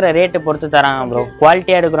எடுக்கிற ரேட் பொறுத்து தராங்க ப்ரோ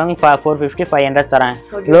குவாலிட்டியா எடுக்கறவங்க 450 500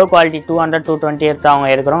 தராங்க லோ குவாலிட்டி 200 220 எடுத்து அவங்க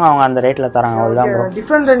எடுக்கறவங்க அவங்க அந்த ரேட்ல தராங்க அவ்வளவுதான் ப்ரோ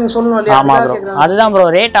டிஃபரண்ட் நீங்க சொல்லணும் இல்லையா ஆமா ப்ரோ அதுதான் ப்ரோ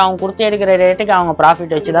ரேட் அவங்க கொடுத்து எடுக்கிற ரேட்டுக்கு அவங்க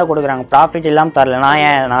ப்ராஃபிட் வச்சு தான் கொடுக்குறாங்க ப்ராஃபிட் இல்லாம தரல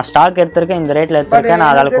நான் ஸ்டாக் எடுத்திருக்கேன் இந்த ரேட்ல எடுத்திருக்கேன்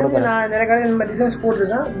நான் அதால கொடுக்குறேன் நான் நிறைய கடையில இந்த மாதிரி டிசைன்ஸ்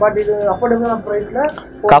போட்டுருக்கேன் பட் இது அஃபோர்டபிளான பிரைஸ்ல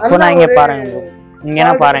கஃப்னா இங்க பாருங்க ப்ரோ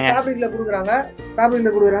இங்கனா பாருங்க ஃபேப்ரிக்ல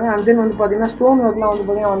குடுக்குறாங்க and then வந்து பாத்தீங்கன்னா ஸ்டோன் வர்க்லாம் வந்து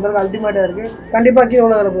பாத்தீங்கன்னா வந்தருக்கு அல்டிமேட்டா இருக்கு கண்டிப்பா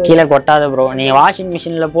கீழ கொட்டாத ப்ரோ நீங்க வாஷிங்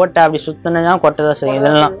மெஷின்ல போட்டு அப்படி சுத்துனா தான் கொட்டதா செய்யும்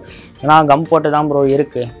இதெல்லாம் நான் கம் போட்டு தான் ப்ரோ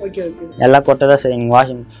இருக்கு ஓகே எல்லாம் கொட்டதா செய்யும்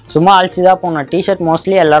வாஷிங் சும்மா அல்சி தான் போடணும் டி-ஷர்ட்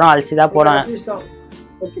மோஸ்ட்லி எல்லாரும் அல்சி தான் போடுறாங்க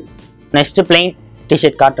ஓகே நெக்ஸ்ட் பிளைன்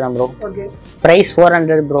டி-ஷர்ட் காட்டுறேன் ப்ரோ ஓகே பிரைஸ்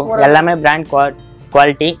 400 ப்ரோ எல்லாமே brand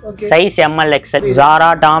quality size ML XL Zara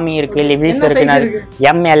Tommy இருக்கு லிவிஸ் இருக்கு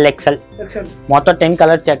ML XL மொத்தம் 10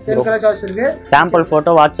 colour set bro 10 colour choice இருக்கு சாம்பிள்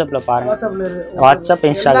போட்டோ வாட்ஸ்அப்ல பாருங்க வாட்ஸ்அப்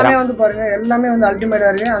இன்ஸ்டாகிராம் எல்லாமே வந்து பாருங்க எல்லாமே வந்து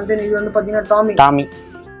அல்டிமேட்டா இருக்கு and then இது வந்து பாத்தீங்கன்னா டாமி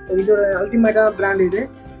இது ஒரு அல்டிமேட்டான பிராண்ட்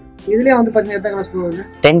இதுலயே வந்து பாத்தீங்கன்னா எத்தனை கலர்ஸ் ப்ரோ வருது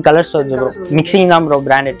 10 கலர்ஸ் வருது ப்ரோ மிக்சிங் தான் ப்ரோ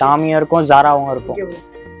பிராண்ட் டாமியும் இருக்கும் ஜாராவும் இருக்கும்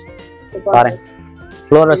பாருங்க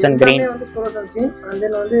fluorescent green and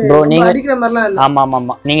then வந்து bro நீங்க அடிக்கிற மாதிரிலாம் இல்ல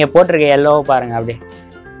ஆமா நீங்க போட்டுருக்க yellow பாருங்க அப்படியே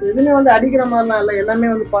எதுமே வந்து அடிக்கிற மாதிரிலாம் இல்ல எல்லாமே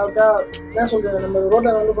வந்து பார்த்தா என்ன சொல்றது நம்ம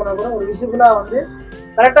ரோட்ல வந்து போனா கூட ஒரு விசிபிளா வந்து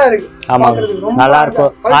கரெக்ட்டா இருக்கு ஆமா நல்லா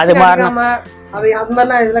இருக்கும் அது மாதிரி அது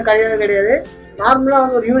மாதிரிலாம் இதெல்லாம் கிடையாது நார்மலா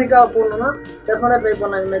வந்து ஒரு யூனிக்கா போடணும்னா டெஃபினட்டா ட்ரை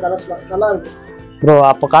பண்ணலாம் இந்த கலர்ஸ்லாம் நல்லா இருக்கும் ப்ரோ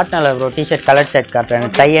அப்போ காட்டினால ப்ரோ டிஷர்ட் கலர் ஷர்ட் காட்டுறேன்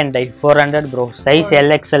tie and tie 400 bro size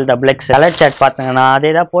LXL XXL colour shirt பார்த்துங்க நான் அதே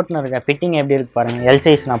தான் போட்டுன்னு இருக்கேன் ஃபிட்டிங் எப்படி இருக்கு பாருங்க எல்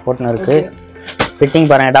சைஸ் நான் போட்டுன்னு இருக்கு ஃபிட்டிங்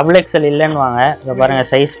பாருங்க XXL இல்லைன்னு வாங்க இதை பாருங்க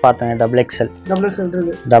சைஸ் பார்த்துங்க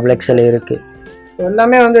XXL இருக்கு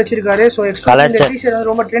எல்லாமே வந்து வச்சிருக்காரு ஸோ கலர் டிஷர்ட்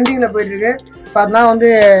வந்து ரொம்ப ட்ரெண்டிங்ல போயிட்டு இருக்கு பார்த்தா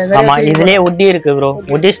வந்து ஆமா இதுலயே உட்டி இருக்கு ப்ரோ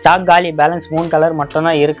உட்டி ஸ்டாக் காலி பேலன்ஸ் 3 கலர் மட்டும்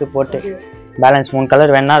தான் இருக்கு போட்டு பேலன்ஸ் 3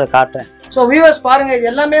 கலர் வேணா அதை காட்டுறேன் ஸோ வியூவர்ஸ் பாருங்க இது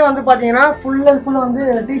எல்லாமே வந்து பார்த்தீங்கன்னா ஃபுல் அண்ட் ஃபுல் வந்து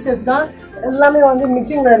டிஷர்ட்ஸ் தான் எல்லாமே வந்து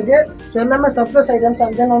மிக்சிங்கில் இருக்கு ஸோ எல்லாமே சர்ப்ரைஸ் ஐட்டம்ஸ்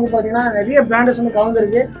அண்ட் தென் வந்து பார்த்தீங்கன்னா நிறைய பிராண்டஸ் வந்து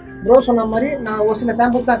கலந்துருக்கு ப்ரோ சொன்ன மாதிரி நான் ஒரு சில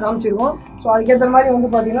சாம்பிள்ஸ் தான் காமிச்சிருக்கோம் ஸோ அதுக்கேற்ற மாதிரி வந்து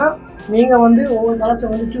பார்த்தீங்கன்னா நீங்கள் வந்து ஒவ்வொரு கலர்ஸை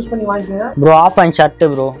வந்து சூஸ் பண்ணி வாங்கிக்கோங்க bro of and shirt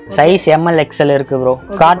bro size ML XL இருக்கு ப்ரோ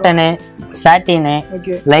காட்டனு சாட்டினு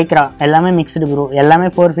லைக்ரா எல்லாமே மிக்ஸ்டு ப்ரோ எல்லாமே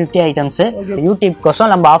 450 ஐட்டம்ஸ் யூடியூப்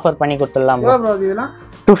கோசம் நம்ம ஆஃபர் பண்ணி கொடுத்துடலாம் ப்ரோ இதெல்லாம்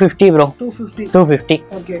 250 ப்ரோ 250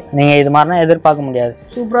 ஓகே நீங்க இது மாதிரினா எதிர்பார்க்க முடியாது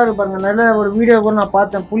சூப்பரா இருக்கு பாருங்க நல்ல ஒரு வீடியோ கூட நான்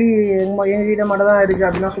பார்த்தேன் புலி எங்க வீட மட்டும் தான் இருக்கு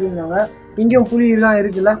அப்படின்னா சொல்லியிருந்தாங்க இங்கேயும் புலி எல்லாம்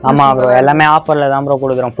இருக்குல்ல ஆமா ப்ரோ எல்லாமே ஆஃபர்ல தான் ப்ரோ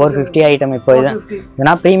கொடுக்குறோம் 450 ஐட்டம் இப்போ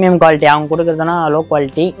இதுனா பிரீமியம் குவாலிட்டி அவங்க கொடுக்குறதுனா லோ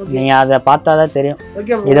குவாலிட்டி நீங்க அதை பார்த்தா தான் தெரியும்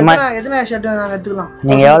இது மாதிரி எத்தனை ஷர்ட் நாங்க எடுத்துக்கலாம்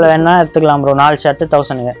நீங்க எவ்வளவு வேணா எடுத்துக்கலாம் ப்ரோ 4 ஷர்ட்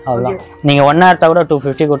 1000 அவ்வளவுதான் நீங்க ஒண்ணா எடுத்தா கூட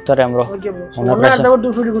 250 கொடுத்துறேன் ப்ரோ ஓகே ப்ரோ ஒண்ணா எடுத்தா கூட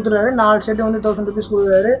 250 கொடுத்துறாரு 4 ஷர்ட் வந்து 1000 ரூபீஸ்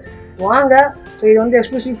கொடுக்குறாரு வாங்க சோ இது வந்து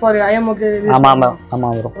எக்ஸ்க்ளூசிவ் ஃபார் MOK ஆமா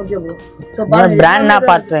ப்ரோ ஓகே ப்ரோ சோ பிராண்ட்னா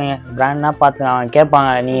பாத்துங்க அவன் கேட்பாங்க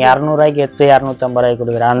நீ 200 ரூபாய்க்கு எடுத்து 250 ரூபாய்க்கு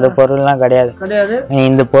கொடுக்குற அந்த பொருள்லாம் கிடையாது நீ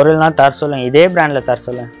இந்த பொருள்லாம் தர சொல்லுங்க இதே பிராண்ட்ல தர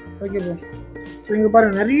சொல்லுங்க ஓகே ப்ரோ சோ இங்க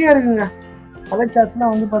பாருங்க நிறைய இருக்குங்க கலர்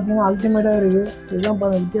சார்ட்ஸ்லாம் வந்து பாத்தீங்கன்னா அல்டிமேட்டா இருக்கு இதெல்லாம்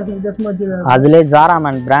பாருங்க வித்தியாசமா வச்சிருக்காங்க அதுலயே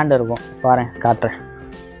Gowthaman பிராண்ட் இருக்கும் பாருங்க காட்டுறேன்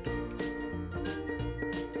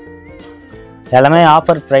எல்லாமே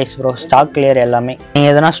offer price bro stock clear எல்லாமே நீங்க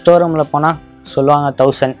எதனா ஸ்டோர் ரூம்ல போனா சொல்லுவாங்க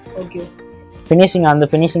 1000 ஓகே ஃபினிஷிங் அந்த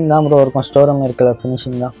ஃபினிஷிங் தான் ப்ரோ இருக்கும் ஸ்டோர் ரூம் இருக்குல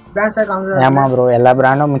ஃபினிஷிங் தான் பிராண்ட்ஸா காங்க ஆமா ப்ரோ எல்லா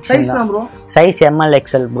பிராண்டும் மிக்சிங் தான் bro size ML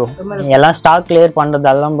XL bro எல்லாம் ஸ்டாக் கிளியர்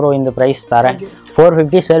பண்றதெல்லாம் ப்ரோ இந்த பிரைஸ் தரேன்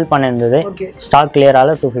 450 சேல் பண்ணிருந்தது ஸ்டாக்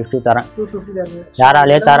கிளியரால 250 தரேன் 250 தரேன்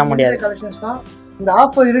யாராலயே தர முடியாது கலெக்ஷன்ஸ் தான் இந்த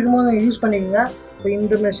ஆஃபர் இருக்கும்போது யூஸ் பண்ணிக்கங்க இப்போ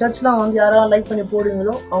இந்த ஷர்ட்ஸ்லாம் வந்து யாரெல்லாம் லைக் பண்ணி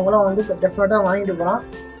போடுவீங்களோ அவங்களாம் வந்து டெஃபினட்டாக வாங்கிட்டு போகலாம்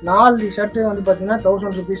 4 ஷர்ட் வந்து பார்த்தீங்கன்னா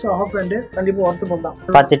 1000 ரூபீஸ் ஆஃப் அண்ட் கண்டிப்பாக ஒர்த்து பண்ணலாம்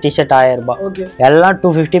 10 டிஷர்ட் 1000 ரூபாய் ஓகே எல்லாம்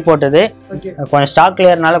 250 போட்டது கொஞ்சம் ஸ்டாக்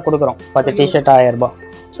கிளியர்னால கொடுக்குறோம் 10 டிஷர்ட் 1000 ரூபாய்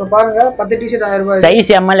ஸோ பாருங்க 10 டிஷர்ட் 1000 ரூபாய்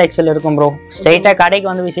சைஸ் ML XL இருக்கும் ப்ரோ ஸ்ட்ரைட்டாக கடைக்கு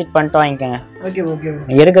வந்து விசிட் பண்ணிட்டு வாங்கிக்கோங்க ஓகே ஓகே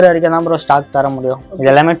இருக்கிற வரைக்கும் தான் ப்ரோ ஸ்டாக் தர முடியும்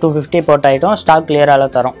இது எல்லாமே 250 போட்ட ஐட்டம் ஸ்டாக் கிளியரால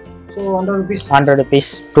தரோம் ஸோ 100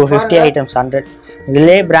 ரூபீஸ் 250 ஐட்டம்ஸ் 100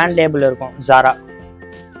 இதுலேயே பிராண்ட் லேபிள் இருக்கும் Zara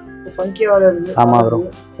ஃபங்கியா இருக்கு ஆமா ப்ரோ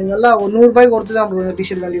நல்லா 100 ரூபாய்க்கு ஒருத்து தான் ப்ரோ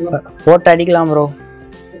டி-ஷர்ட் கண்டிப்பா போட்டு அடிக்கலாம் ப்ரோ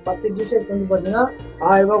 10 டி-ஷர்ட்ஸ் வந்து பாத்தீங்கன்னா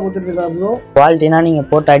 1000 ரூபாய் கொடுத்துருக்கா ப்ரோ குவாலிட்டினா நீங்க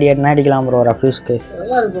போட்டு அடிக்கலாம் ப்ரோ ரஃப்யூஸ்க்கு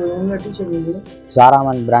நல்லா இருக்கு இந்த டி-ஷர்ட் இது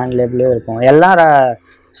Gowthaman பிராண்ட் லேபிளே இருக்கும் எல்லாம்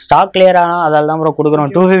ஸ்டாக் கிளியர் ஆனா அதால தான் ப்ரோ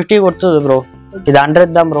கொடுக்குறோம் 250 கொடுத்தது ப்ரோ இது 100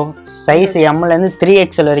 தான் ப்ரோ சைஸ் ML ல இருந்து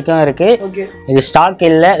 3XL வரைக்கும் இருக்கு இது ஸ்டாக்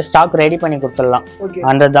இல்ல ஸ்டாக் ரெடி பண்ணி கொடுத்துடலாம்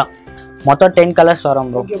 100 தான் மொத்தம் 10 கலர்ஸ்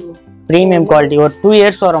வரும் ப்ரோ பிரீமியம் குவாலிட்டி ஒரு 2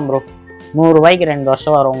 இயர்ஸ் வரும் ப்ரோ 100 ரூபாய்க்கு 2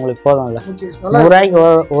 வருஷம் வரும் உங்களுக்கு போதும்ல 100 ரூபாய்க்கு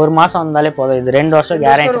ஒரு மாசம் வந்தாலே போதும் இது 2 வருஷம்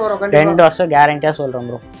கேரண்டி 2 வருஷம் கேரண்டியா சொல்றேன்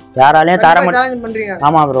ப்ரோ யாராலையும் தர முடியாது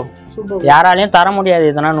ஆமா ப்ரோ யாராலையும் தர முடியாது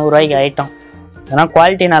இதெல்லாம் 100 ரூபாய்க்கு ஐட்டம் இதெல்லாம்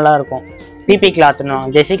குவாலிட்டி நல்லா இருக்கும் பிபி கிளாத்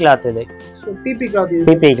ஜெர்சி கிளாத் இது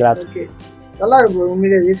பிபி கிளாத் நல்லா இருக்கு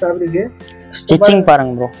உண்மையிலேயே ஃபேப்ரிக் ஸ்டிச்சிங்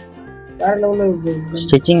பாருங்க ப்ரோ வேற லெவல்ல இருக்கு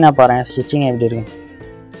ஸ்டிச்சிங் நான் பாருங்க ஸ்டிச்சிங் எப்படி இருக்கு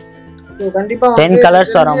சோ கண்டிப்பா 10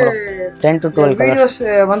 கலர்ஸ் வரும் ப்ரோ 10 to 12 வீடியோஸ்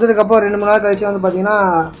வந்ததுக்கு அப்புறம் 2 3 நாள் கழிச்சு வந்து பாத்தீங்கன்னா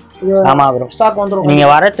ஆமா ப்ரோ ஸ்டாக் வந்துரும் நீங்க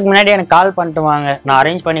வரதுக்கு முன்னாடி எனக்கு கால் பண்ணிட்டு வாங்க நான்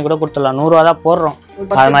அரேஞ்ச் பண்ணி கூட கொடுத்துடலாம் 100 ரூபாய் தான் போடுறோம்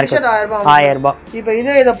அது மாதிரி 1000 ரூபாய் இப்போ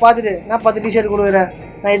இத பாத்துட்டு நான் 10 டி-ஷர்ட் கொடுக்குறேன்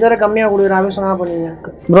நான் இதோட கம்மியா கொடுக்குறேன் அப்படி சொன்னா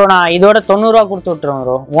பண்ணுவீங்க ப்ரோ நான் இதோட 90 ரூபாய் கொடுத்து விட்டுறேன்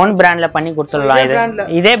ப்ரோ ஓன் பிராண்ட்ல பண்ணி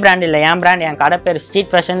கொடுத்துடலாம் இதே பிராண்ட் இல்ல என் பிராண்ட் என் கடை பேர்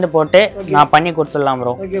ஸ்ட்ரீட் ஃபேஷன் போட்டு நான் பண்ணி கொடுத்துடலாம்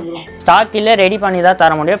ப்ரோ ஸ்டாக் இல்ல ரெடி பண்ணி தான்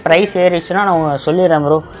தர முடியும் பிரைஸ் ஏறிச்சுன்னா நான் சொல்லிடுறேன்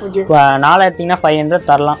ப்ரோ 4 எடுத்தீங்கன்னா 500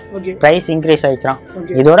 தரலாம் பிரைஸ் இன்க்ரீஸ் ஆயிடுச்சுனா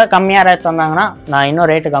இதோட கம்மியா ரேட் தந்தாங்கன்னா நான் இன்னும்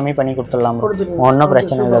ரேட் கம்மி பண்ணி கொடுத்துடலாம் ப்ரோ ஒன்றும்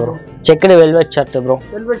பிரச்சனை இல்லை bro checked velvet shirt bro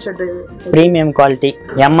premium quality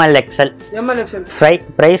ML XL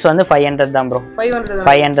price வந்து 500 தான் ப்ரோ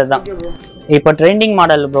 500 தான் இப்போ ட்ரெண்டிங்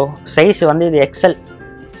மாடல் ப்ரோ சைஸ் வந்து இது XL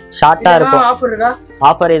ஷார்ட்டா இருக்கும்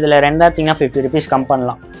ஆஃபர் இதுல ரெண்டா எடுத்தீங்கன்னா 50 rupees கம்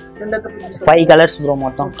பண்ணலாம் 5 கலர்ஸ் ப்ரோ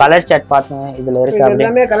மொத்தம் கலர் சார்ட் பாத்துங்க இதுல இருக்கு அப்படியே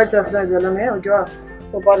எல்லாமே கலர் சார்ட் தான் இது எல்லாமே ஓகேவா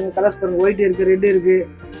இப்போ பாருங்க கலர்ஸ் பாருங்க ஒயிட் இருக்கு ரெட் இருக்கு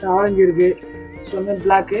ஆரஞ்சு இருக்கு சொன்ன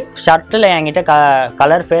Black ஷர்ட்ல என்கிட்ட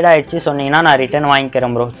கலர் ஃபேட் ஆயிடுச்சு சொன்னீங்கன்னா நான் ரிட்டர்ன்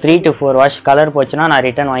வாங்கிக்கிறேன் ப்ரோ 3 to 4 வாஷ் கலர் போச்சுன்னா நான்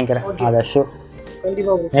ரிட்டர்ன் வாங்கிக்கிறேன் அத ஷூ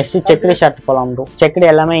கண்டிப்பா ப்ரோ நெக்ஸ்ட் செக்குடு ஷர்ட் போலாம் ப்ரோ செக்குடு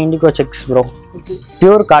எல்லாமே indigo sex bro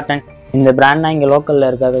pure cotton இந்த பிராண்ட்னா இங்க லோக்கல்ல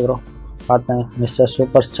இருக்காது ப்ரோ பாத்தேன் மிஸ்டர்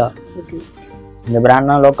சூப்பர் ஸ்டார் இந்த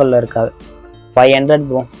பிராண்ட்னா லோக்கல்ல இருக்காது 500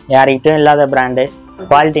 ப்ரோ யார்கிட்டயும் இல்லாத பிராண்ட்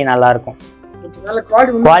குவாலிட்டி நல்லா இருக்கும் நல்ல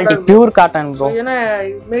குவாலிட்டி பியூர் காட்டன் ப்ரோ ஏனா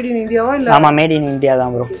மேட் இன் இந்தியாவா இல்ல ஆமா மேட் இன் இந்தியா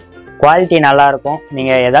தான் ப்ரோ குவாலிட்டி நல்லா இருக்கும்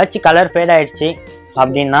நீங்க ஏதாச்சும் கலர் ஃபேட் ஆயிடுச்சு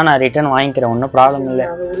அப்படின்னா நான் ரிட்டர்ன் வாங்கிக்கிறேன் ஒன்றும் ப்ராப்ளம் இல்லை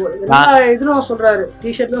இதுவும் சொல்றாரு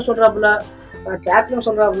டி-ஷர்ட்லாம் சொல்றாப்ல கேட்ச்லாம்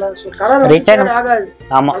சொல்றாப்ல சோ கலர் ரிட்டர்ன் ஆகாது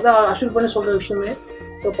ஆமா அத அஷ்யூர் பண்ணி சொல்ற விஷயமே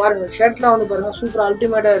சோ பாருங்க ஷர்ட்லாம் வந்து பாருங்க சூப்பர்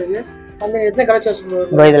அல்டிமேட்டா இருக்கு அந்த எத்தனை கலர் சார்ட்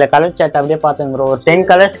ப்ரோ இதுல கலர் சார்ட் அப்படியே பாத்துங்க ப்ரோ 10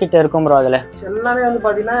 கலர்ஸ் கிட்ட இருக்கும் ப்ரோ அதுல எல்லாமே வந்து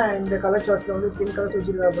பாத்தீங்கன்னா இந்த கலர் சார்ட்ஸ்ல வந்து 10 கலர்ஸ்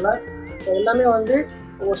வச்சிருக்காப்ல எல்லாமே வந்து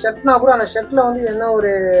ஒரு ஷர்ட்னா கூட அந்த ஷர்ட்ல வந்து என்ன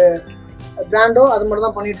ஒரு பிராண்டோ அது மட்டும்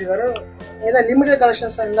தான் பண்ணிட்டு இருக்காரு ஏதா லிமிட்டட்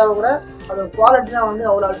கலெக்ஷன்ஸ் இருந்தாலும் கூட அதோட குவாலிட்டி தான் வந்து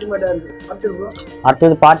அவ்வளோ அல்டிமேட்டா இருக்கு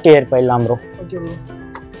அடுத்தது பார்ட்டி வேர் போயிடலாம் bro okay bro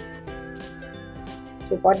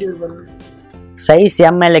so party wear பண்ணுங்க சைஸ்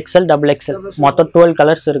ML XL XXL மொத்தம் 12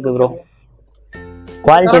 கலர்ஸ் இருக்கு ப்ரோ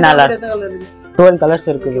குவாலிட்டி நல்லா 12 கலர்ஸ்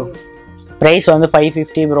இருக்கு ப்ரோ பிரைஸ் வந்து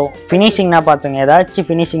 550 ப்ரோ ஃபினிஷிங்னா பாத்துங்க ஏதாச்சும்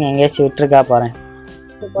ஃபினிஷிங் எங்கேயாச்சும் விட்டுருக்கா பாருங்க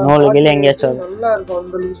நூல் கீழே எங்கேயாச்சும் நல்லா இருக்கும்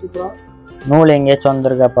அந்த சூப்பரா நூல் எங்கேயாச்சும்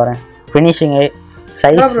வந்திருக்கா பாருங்க ஃபினிஷிங்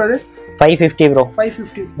சைஸ் 550 ப்ரோ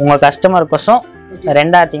 550 உங்க கஸ்டமர் கோசம்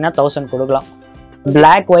ரெண்டா எடுத்தீங்கன்னா 1000 கொடுக்கலாம்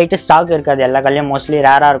Black white ஸ்டாக் இருக்காது எல்லா கல்லையும் மோஸ்ட்லி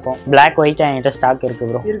ரேரா இருக்கும் Black white என்கிட்ட ஸ்டாக் இருக்கு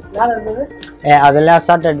ப்ரோ அதெல்லாம்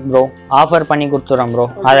அசார்டட் ப்ரோ ஆஃபர் பண்ணி கொடுத்துறோம் ப்ரோ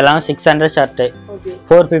அதெல்லாம் 600 ஷர்ட்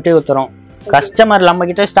 450 கொடுத்துறோம் கஸ்டமர் நம்ம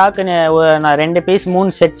கிட்ட ஸ்டாக் நான் 2 பீஸ்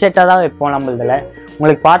 3 செட்டா தான் வைப்போம் நம்மளதுல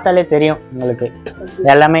உங்களுக்கு பார்த்தாலே தெரியும் உங்களுக்கு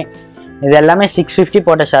எல்லாமே இது எல்லாமே 650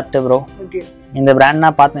 போட்ட ஷர்ட் ப்ரோ இந்த பிராண்ட்னா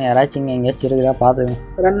பார்த்தேன் யாராச்சும் இங்கே எங்கேயாச்சும் இருக்குதா பார்த்துங்க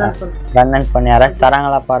ரன் அண்ட் பண்ணி யாராச்சும்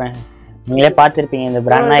தராங்களா பாருங்க நீங்களே பார்த்துருப்பீங்க இந்த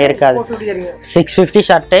பிராண்ட்னா இருக்காது 650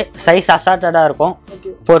 ஷர்ட்டு சைஸ் அசார்ட்டடாக இருக்கும்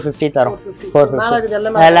 450 தரும்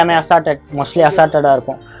 450 எல்லாமே அசார்ட்டட் மோஸ்ட்லி அசார்ட்டடாக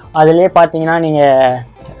இருக்கும் அதுலேயே பார்த்தீங்கன்னா நீங்கள்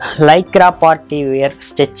லைக்ரா பார்ட்டி வியர்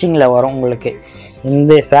ஸ்டிச்சிங்கில் வரும் உங்களுக்கு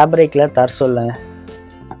இந்த ஃபேப்ரிக்கில் தர சொல்லுங்க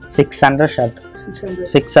 600 ஷர்ட்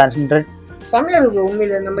 600 சமையா இருக்கு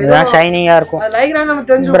உண்மையிலே நம்ம இதெல்லாம் ஷைனிங்கா இருக்கும் அது லைக்ரா நம்ம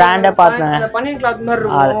தெரிஞ்சு பிராண்ட பார்த்தேன் அந்த பனியன் கிளாத் மாதிரி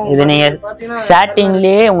இருக்கும் இது நீங்க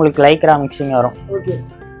சாட்டின்லயே உங்களுக்கு லைக்ரா மிக்சிங் வரும் ஓகே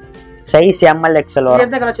சைஸ் ML XL வரும்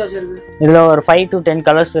எந்த கலர் சார்ஜ் இருக்கு இதுல ஒரு 5 to 10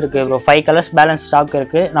 கலர்ஸ் இருக்கு ப்ரோ 5 கலர்ஸ் பேலன்ஸ் ஸ்டாக்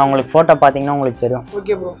இருக்கு நான் உங்களுக்கு போட்டோ பாத்தீங்கன்னா உங்களுக்கு தெரியும்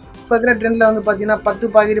ஓகே ப்ரோ இப்போ இருக்கிற ட்ரெண்ட்ல வந்து பாத்தீங்கன்னா 10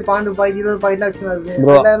 பாக்கெட் 12 பாக்கெட் 20 பாக்கெட் ஆக்சுவலா இருக்கு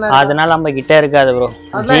ப்ரோ அதனால நம்ம கிட்ட இருக்காது ப்ரோ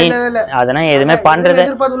அதனால எதுவுமே பண்றது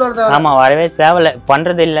ஆமா வரவே தேவையில்ல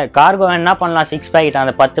பண்றது இல்ல கார்கோ என்ன பண்ணலாம் 6 பாக்கெட்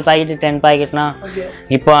அந்த 10 பாக்கெட் 10 பாக்கெட்னா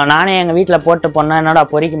இப்போ நானே எங்க வீட்டுல போட்டு போனா என்னடா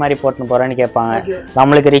பொறிக்கு மாதிரி போட்டு போறேன்னு கேட்பாங்க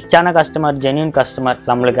நம்மளுக்கு ரிச்சான கஸ்டமர் ஜென்யூன் கஸ்டமர்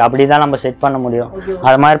நம்மளுக்கு அப்படிதான் நம்ம செட் பண்ண முடியும்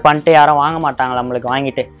அது மாதிரி பண்ணிட்டு யாரும் வாங்க மாட்டாங்க நம்மளுக்கு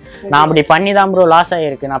வாங்கிட்டு நான் அப்படி பண்ணி தான் ப்ரோ லாஸ்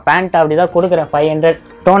ஆகிருக்கு நான் பேண்ட் அப்படிதான் கொடுக்குறேன் 500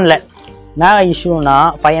 டோன்ல நான் இஷ்யூனா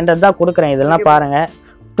 500 தான் கொடுக்குறேன் இதெல்லாம் பாருங்க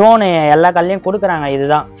டோனு எல்லா கல்லையும் கொடுக்குறாங்க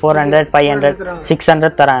இதுதான் 400 500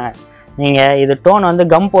 600 தராங்க நீங்க இது டோன் வந்து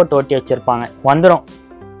கம் போட்டு ஒட்டி வச்சிருப்பாங்க வந்துடும்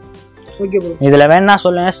இதுல வேணா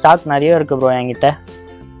சொல்லுங்க ஸ்டாக் நிறைய இருக்கு ப்ரோ என்கிட்ட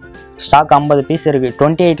ஸ்டாக் 50 பீஸ் இருக்கு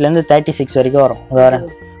 28 ல இருந்து 36 வரைக்கும் வரும்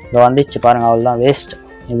இது வந்துச்சு பாருங்க அவ்வளவுதான் வேஸ்ட்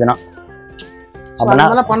இதுனா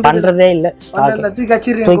அப்படின்னா பண்றதே இல்ல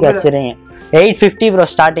தூக்கி வச்சிருங்க 850 ப்ரோ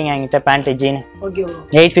ஸ்டார்டிங் என்கிட்ட pant gene okay bro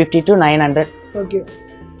 850 to 900 okay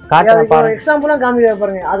காட்டுற பாருங்க எக்ஸாம்பிளா காமிக்க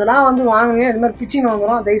பாருங்க அதெல்லாம் வந்து வாங்குங்க இது மாதிரி பிச்சிங்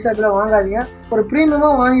வாங்குறோம் தயவுசெய்து வாங்காதீங்க ஒரு பிரீமியமா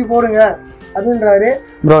வாங்கி போடுங்க அப்படின்றாரு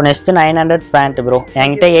ப்ரோ நெக்ஸ்ட் 900 பேண்ட் ப்ரோ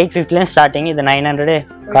என்கிட்ட 850ல ஸ்டார்டிங் இது 900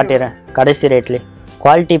 காட்டிடுறேன் கடைசி ரேட்ல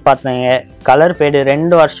குவாலிட்டி பாத்துங்க கலர் ஃபேட்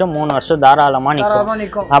 2 வருஷம் 3 வருஷம் தாராளமா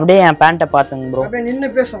நிக்கும் அப்படியே என் பேண்ட்டை பாத்துங்க ப்ரோ அப்படியே நின்னு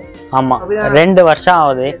பேசும் ஆமா 2 வருஷம்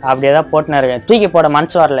ஆகுது அப்படியே தான் போட்டுன்னு இருக்கேன் தூக்கி போட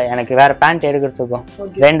மனசு வரல எனக்கு வேற பேண்ட் எடுக்கிறதுக்கும்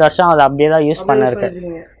 2 வருஷம் ஆகுது அப்படியே தான் யூஸ் பண்ணிருக்கேன்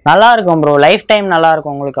நல்லா இருக்கும் ப்ரோ லைஃப் டைம் நல்லா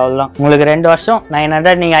இருக்கும் உங்களுக்கு அவ்வளோதான் உங்களுக்கு 2 வருஷம்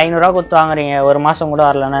 900 நீங்க 500 ரூபா கொடுத்து வாங்குறீங்க ஒரு மாசம் கூட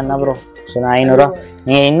வரலன்னா என்ன ப்ரோ ஸோ 500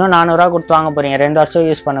 நீங்கள் இன்னும் 400 ரூபா கொடுத்து வாங்க போறீங்க 2 வருஷம்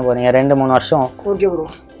யூஸ் பண்ண போறீங்க 2-3 வருஷம் ஓகே ப்ரோ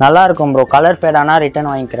நல்லா இருக்கும் ப்ரோ கலர் ஃபேட் ஆனால்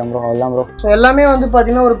ரிட்டர்ன் வாங்கிக்கிறேன் ப்ரோ அவ்வளோதான் ப்ரோ ஸோ எல்லாமே வந்து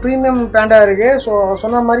பார்த்தீங்கன்னா ஒரு ப்ரீமியம் பேண்டாக இருக்கு ஸோ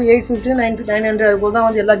சொன்ன மாதிரி 850 900 அதுபோல் தான்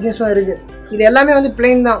வந்து எல்லா ஜீன்ஸும் இருக்கு இது எல்லாமே வந்து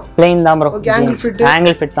பிளெயின் தான் ப்ரோ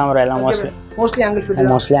ஆங்கிள் ஃபிட் தான் ப்ரோ எல்லாம் மோஸ்ட்லி ஆங்கிள்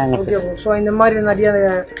ஃபிட் ஸோ இந்த மாதிரி நிறைய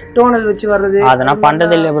டோனல் வச்சு வர்றது அதெல்லாம்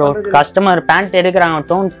பண்றது இல்லை ப்ரோ கஸ்டமர் பேண்ட் எடுக்கிறாங்க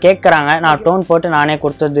டோன் கேட்குறாங்க நான் டோன் போட்டு நானே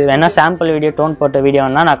கொடுத்தது வேணா சாம்பிள் வீடியோ டோன் போட்ட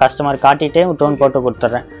வீடியோன்னா நான் கஸ்டமர் காட்டிட்டே டோன் போட்டு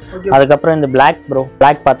கொடுத்துட்றேன் அதுக்கப்புறம் இந்த பிளாக் ப்ரோ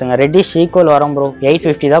பிளாக் பார்த்துங்க ரெட்டிஷ் ஈக்குவல் வரும் ப்ரோ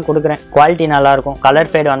 850 தான் கொடுக்குறேன் குவாலிட்டி நல்லா இருக்கும்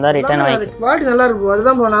கலர் ஃபேட் வந்தால் ரிட்டர்ன் வாங்கி குவாலிட்டி நல்லா இருக்கும்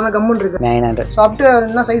அதுதான் ப்ரோ நான் கம்முன்னு இருக்கேன் 900 ஸோ அப் டு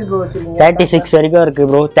என்ன சைஸ் ப்ரோ வச்சிருக்கீங்க 36 வரைக்கும் இருக்கு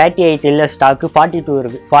ப்ரோ 38 இல்லை ஸ்டாக்கு 42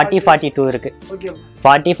 இருக்கு 42 இருக்கு ஓகே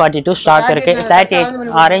 42 ஸ்டாக் இருக்கு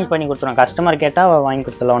 38 அரேஞ்ச் பண்ணி கொடுத்துருவோம் கஸ்டமர் கேட்டா வாங்கி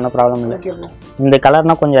கொடுத்துடலாம் ஒன்றும் ப்ராப்ளம் இல்லை இந்த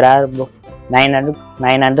கலர்னா கொஞ்சம் ரேர் ப்ரோ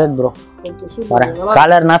 900 ப்ரோ வரேன்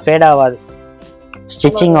கலர்னா ஃபேட் ஆகாது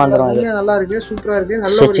ஸ்டிச்சிங் வந்துடும் இது நல்லா இருக்கு சூப்பரா இருக்கு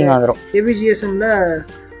நல்ல ஸ்டிச்சிங் வந்துடும் ஹெவி ஜிஎஸ்எம்ல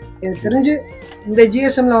எனக்கு தெரிஞ்சு இந்த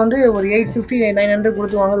ஜிஎஸ்எம்ல வந்து ஒரு 850 900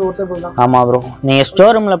 கொடுத்து வாங்குறது ஒருத்தர் தான் ஆமா ப்ரோ நீங்க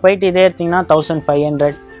ஸ்டோர் ரூம்ல போயிட்டு இதே எடுத்தீங்கன்னா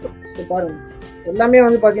 1500 பாருங்க எல்லாமே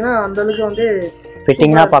வந்து பாத்தீங்கன்னா அந்த அளவுக்கு வந்து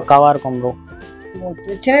ஃபிட்டிங்னா பக்காவா இருக்கும் ப்ரோ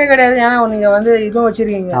பிரச்சனையே கிடையாது ஏன்னா நீங்க வந்து இதுவும்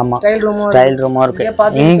வச்சிருக்கீங்க ட்ரையல் ரூமும் இருக்கு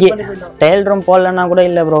இங்கே ட்ரையல் ரூம் போடலன்னா கூட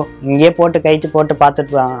இல்லை ப்ரோ இங்கேயே போட்டு கைட்டு போட்டு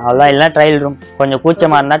பார்த்துட்டு போவாங்க அவ்வளோதான் இல்லை ட்ரையல் ரூம் கொஞ்சம்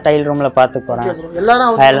கூச்சமாக இருந்தால் ட்ரையல் ரூமில் பார்த்து போகிறாங்க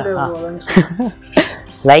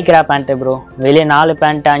லைக்ரா பேண்ட்டு ப்ரோ வெளியே 4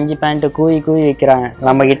 பேண்ட் 5 பேண்ட் கூவி விற்கிறாங்க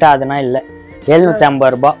நம்ம கிட்ட அதெல்லாம் இல்லை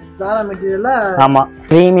 750 ரூபா ஆமாம்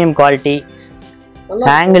premium quality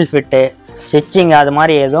angle fit stitching அது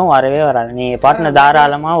மாதிரி எதுவும் வரவே வராது நீங்க பாட்டுன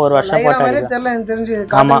தாராளமா ஒரு வருஷம் போட்டு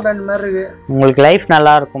உங்களுக்கு லைஃப்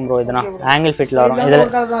நல்லா இருக்கும் ப்ரோ இதெல்லாம் ஆங்கிள் ஃபிட்ல வரும்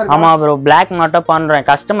இதுல ஆமா ப்ரோ பிளாக் மட்டும் பண்றேன்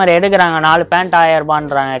கஸ்டமர் எடுக்கிறாங்க 4 பேண்ட் 1000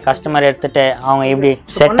 ரூபான்றாங்க கஸ்டமர் எடுத்துட்டு அவங்க இப்படி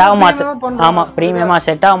செட் ஆக மாத்து ஆமா பிரீமியமா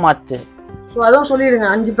செட் ஆக மாத்து சோ அதான் சொல்லிருங்க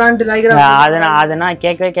 5 பேண்ட் லைக்ரா அதெல்லாம்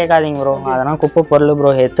கேட்கவே கேட்காதீங்க ப்ரோ அதெல்லாம் குப்பை பொருள் ப்ரோ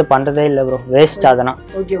எடுத்து பண்றதே இல்ல ப்ரோ வேஸ்ட் அதெல்லாம்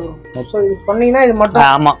ஓகே ப்ரோ சோ இது பண்ணீங்கன்னா இது மட்டும்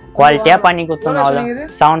ஆமா குவாலிட்டியா பண்ணி கொடுத்தோம் அவ்வளவு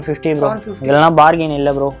 750 ப்ரோ இதெல்லாம் பார்கெயின்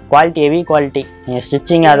இல்ல ப்ரோ குவாலிட்டி ஹெவி குவாலிட்டி நீங்க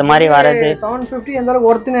ஸ்டிச்சிங் அது மாதிரி வரது 750 எந்த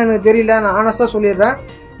அளவுக்கு ஒர்த்துன்னு எனக்கு தெரியல நான் ஆனஸ்டா சொல்லிடுறேன்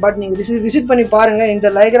பட் நீங்க விசிட் பண்ணி பாருங்க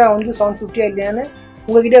இந்த லைக்ரா வந்து 750 இல்லையான்னு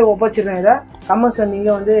உங்ககிட்ட ஒப்பச்சிடுறேன் இதை கமெண்ட்ஸ்ல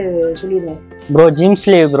நீங்க வந்து சொல்லிடுங்க ப்ரோ ஜிம்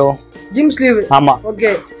ஸ்லீவ் ஆமா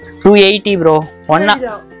ஓகே 280 ப்ரோ ஒன்னா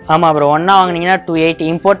ஆமா ப்ரோ ஒன்னா வாங்குனீங்கன்னா 280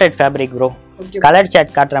 imported fabric bro colour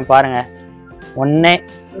chart காட்டுறேன் பாருங்க 1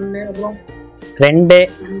 அப்புறம் 2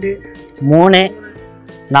 3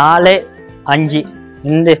 4 5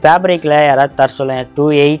 இந்த ஃபேப்ரிக்ல யாராவது தர சொல்லுங்க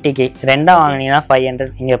 280க்கு ரெண்டா வாங்குனீங்கன்னா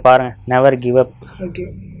 500 இங்க பாருங்க நெவர் கிவ் அப் ஓகே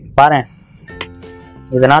பாருங்க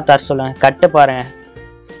இதெல்லாம் தர சொல்லுங்க கட்டு பாருங்க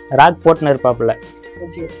ராக் போட்டுன்னு இருப்பாப்புல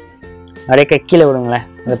ஓகே அப்படியே கீழே விடுங்களேன்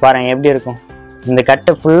இது பாருங்க எப்படி இருக்கும் இந்த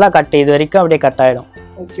கட்டு ஃபுல்லா கட்டு இது வரைக்கும் அப்படியே கட் ஆயிடும்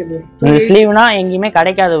ஓகே ப்ரோ இந்த ஸ்லீவ்னா எங்கேயுமே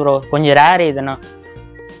கிடைக்காது ப்ரோ கொஞ்சம் ரேர் இதுனா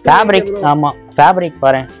ஃபேப்ரிக் ஆமா ஃபேப்ரிக்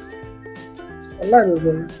பாருங்க நல்லா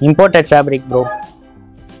இருக்கு இம்போர்ட்டட் ஃபேப்ரிக் ப்ரோ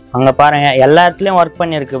அங்க பாருங்க எல்லா இடத்துலயும் ஒர்க்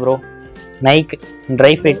பண்ணிருக்கு ப்ரோ நைக்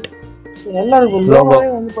ட்ரை ஃபிட் நல்லா இருக்கு லோகோ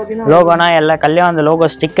வந்து பாத்தீங்கன்னா லோகோனா எல்லா கல்யாணம் அந்த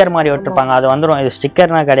லோகோ ஸ்டிக்கர் மாதிரி ஒட்டிருப்பாங்க அது வந்துரும் இது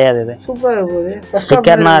ஸ்டிக்கர்னா கிடையாது இது சூப்பரா இருக்கு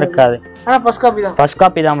ஸ்டிக்கர்னா இருக்காது ஆனா ஃபர்ஸ்ட்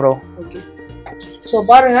காப்பி தான் ப்ரோ ஓகே ஸோ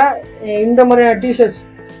பாருங்க இந்த மாதிரியான டிஷர்ட்ஸ்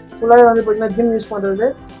ஃபுல்லாகவே வந்து பார்த்தீங்கன்னா ஜிம் யூஸ் பண்ணுறது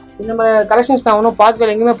இந்த மாதிரி கலெக்ஷன்ஸ் நான் ஒன்றும்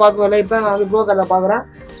பார்க்கல எங்கேயுமே பார்க்கல இப்போ நான் வந்து ப்ரோ கலரில் பார்க்குறேன்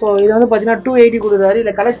ஸோ இது வந்து பார்த்தீங்கன்னா 280 கொடுக்குறாரு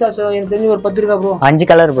இல்லை கலர் சார்ஜ் எனக்கு தெரிஞ்சு ஒரு 10 இருக்கா bro 5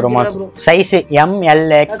 colour bro size M L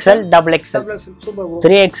XL XXL super bro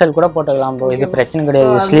 3XL கூட போட்டுக்கலாம் ப்ரோ இது பிரச்சனை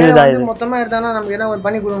கிடையாது ஸ்லீவ் தான் இது மொத்தமாக எடுத்தானா நமக்கு என்ன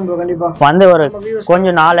பண்ணி கொடுங்க ப்ரோ கண்டிப்பாக வந்து ஒரு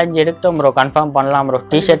கொஞ்சம் 4-5 எடுத்தோம் ப்ரோ கன்ஃபார்ம் பண்ணலாம் ப்ரோ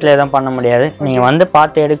டிஷர்ட்ல எதுவும் பண்ண முடியாது நீங்கள் வந்து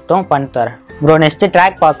பார்த்து எடுத்தோம் பண்ணி தரேன் ப்ரோ நெக்ஸ்ட்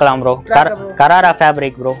ட்ராக் பார்க்கலாம் bro கராரா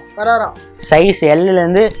fabric bro size L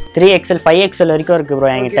இருந்து 3XL 5XL வரைக்கும் இருக்கு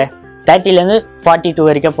ப்ரோ என்கிட்ட 30 இருந்து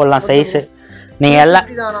 42 வரைக்கும் போடலாம் சைஸ் நீங்க எல்லாம்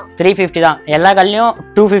 350 தான் எல்லா கல்லையும்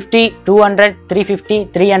 250 200 350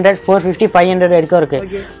 300 450 500 வரைக்கும் இருக்கு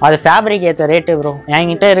அது ஃபேப்ரிக் ஏற்ற ரேட்டு ப்ரோ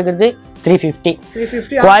என்கிட்ட இருக்குது 350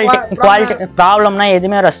 குவாலிட்டி ப்ராப்ளம்னா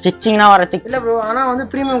எதுவுமே வர ஸ்டிச்சிங்னா வரதுக்கு இல்ல ப்ரோ ஆனா வந்து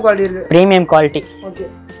பிரீமியம் குவாலிட்டி இருக்கு பிரீமியம் குவாலிட்டி ஓகே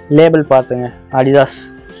லேபிள் பாத்துங்க அடிதாஸ்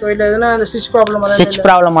சோ இல்ல எதனா அந்த ஸ்டிச்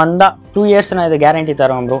ப்ராப்ளம் வந்தா 2 இயர்ஸ் நான் இத கேரண்டி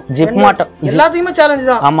தரேன் ப்ரோ ஜிப் மட்டும் எல்லாத்தையுமே சேலஞ்ச்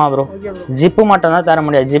தான் ஆமா ப்ரோ ஜிப் மட்டும் தான் தர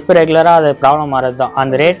முடியாது ஜிப் ரெகுலரா அது ப்ராப்ளம் வரது தான்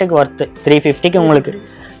அந்த ரேட்டுக்கு வர்த் 350 க்கு உங்களுக்கு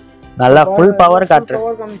நல்லா full power காட்றேன்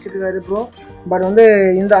power காமிச்சிருக்காரு bro but வந்து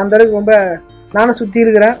இந்த அந்த அளவுக்கு ரொம்ப நானும் சுத்தி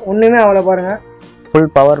இருக்கறேன் ஒண்ணுமே அவளை பாருங்க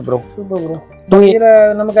full power bro super bro இதுல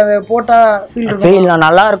நமக்கு அத போட்டா ஃபீல்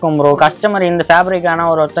நல்லா இருக்கும் ப்ரோ கஸ்டமர் இந்த ஃபேப்ரிக் ஆனா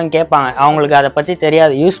ஒருத்தன் கேட்பாங்க அவங்களுக்கு அத பத்தி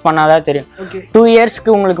தெரியாது யூஸ் பண்ணாதான் தெரியும் 2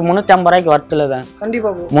 இயர்ஸ்க்கு உங்களுக்கு 350 ரூபாய்க்கு வர்த்துல தான்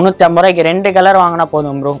கண்டிப்பா ப்ரோ 350 ரூபாய்க்கு 2 கலர் வாங்கினா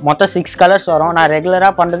போதும் ப்ரோ மொத்தம் 6 கலர்ஸ் வரும் நான்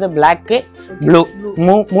ரெகுலரா பண்றது Black ப்ளூ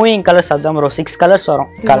மூவிங் கலர்ஸ் அதான் ப்ரோ 6 கலர்ஸ் வரும்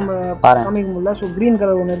பாருங்க காமிக்க முடியல சோ green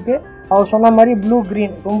கலர் ஒன்னு இருக்கு அவர் சொன்ன மாதிரி ப்ளூ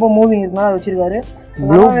green ரொம்ப மூவிங் இருக்கனால வச்சிருக்காரு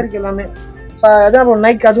ப்ளூ இருக்கு எல்லாமே அதான் ப்ரோ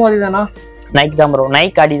நைக் அதுவும் அதுதானா நைக் தான் ப்ரோ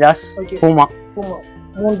நைக் அடிதாஸ் பூமா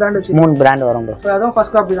மூணு பிராண்ட் வரும் ப்ரோ அதான்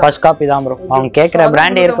ஃபர்ஸ்ட் காப்பி தான் ப்ரோ அவங்க கேக்குற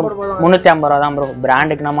பிராண்ட் இருக்கும் 350 ரூபாய் தான் ப்ரோ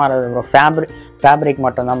பிராண்டுக்கு நம்ம வரது ப்ரோ ஃபேப்ரிக்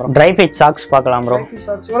மட்டும் தான் ப்ரோ ட்ரை ஃபிட் சாக்ஸ் பார்க்கலாம் ப்ரோ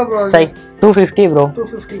சைஸ் 250 ப்ரோ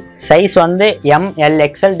சைஸ் வந்து M L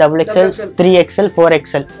XL XXL 3XL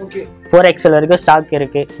 4XL 4XL வரைக்கும் ஸ்டாக்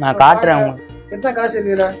இருக்கு நான் காட்டுறேன் உங்களுக்கு எத்தனை கலர்ஸ்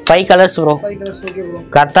இருக்குல 5 colours bro 5 colours okay bro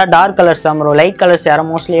கரெக்ட்டா டார்க் கலர்ஸ் தான் ப்ரோ லைட் கலர்ஸ்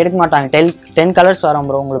யாரும் மோஸ்ட்லி எடுக்க மாட்டாங்க 10 கலர்ஸ் வரும்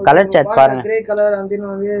ப்ரோ உங்களுக்கு கலர் சார்ட் பாருங்க கிரே கலர் and then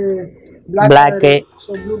வந்து black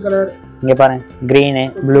சோ ப்ளூ கலர் இங்க பாருங்க green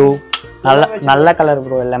ப்ளூ நல்ல கலர்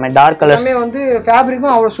ப்ரோ எல்லாமே டார்க் கலர்ஸ் எல்லாமே வந்து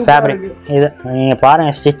ஃபேப்ரிக்கும் அவ்வளவு சூப்பரா இருக்கு இது நீங்க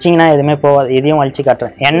பாருங்க ஸ்டிச்சிங்னா எதுமே போகாது இதையும் வலிச்சு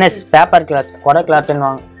காட்டுறேன் NS பேப்பர் கிளாத் கொடை கிளாத்னு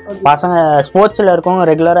வாங்க பசங்க ஸ்போர்ட்ஸ்ல இருக்கவங்க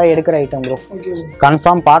ரெகுலரா எடுக்கிற ஐட்டம் ப்ரோ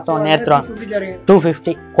கன்ஃபார்ம் பார்த்தோம் நேத்துறோம்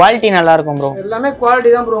 250 குவாலிட்டி நல்லா இருக்கும் ப்ரோ எல்லாமே குவாலிட்டி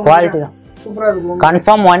தான் ப்ரோ குவாலிட்டி தான் சூப்பரா இருக்கும்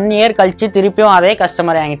கன்ஃபார்ம் 1 இயர் கழிச்சு திருப்பியும் அதே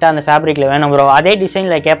கஸ்டமர் என்கிட்ட அந்த ஃபேப்ரிக்ல வேணும் ப்ரோ அதே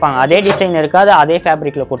டிசைன்ல கேட்பாங்க அதே டிசைன் இருக்காது அதே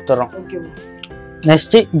ஃபேப்ரிக்ல கொடுத்துறோம் okay bro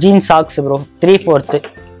next gene socks bro 3/4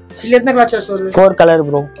 இதுல எத்தனை கலர்ஸ் வருது 4 கலர்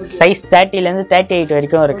ப்ரோ சைஸ் 30 ல இருந்து 38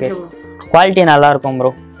 வரைக்கும் இருக்கு குவாலிட்டி நல்லா இருக்கும்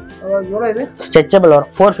ப்ரோ எவ்வளவு இது ஸ்ட்ரெச்சபிள்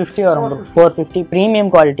வரும் 450 வரும் ப்ரோ 450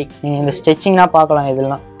 பிரீமியம் குவாலிட்டி நீங்க இந்த ஸ்டிச்சிங்னா பார்க்கலாம்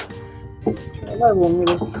இதெல்லாம் நல்லா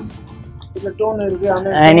இருக்கு இதுல டோன் இருக்கு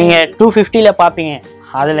நீங்க 250 ல பாப்பீங்க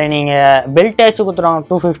அதுல நீங்க பெல்ட் ஏச்சு குத்துறோம்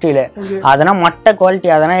 250 ல அதனா மட்ட குவாலிட்டி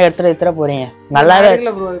அதனா எடுத்துற போறீங்க நல்லாவே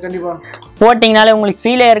இல்ல ப்ரோ கண்டிப்பா போட்டிங்கனாலே உங்களுக்கு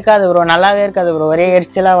ஃபீலே இருக்காது ப்ரோ நல்லாவே இருக்காது ப்ரோ ஒரே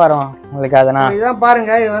எரிச்சலா வரும் உங்களுக்கு அதனா இதான்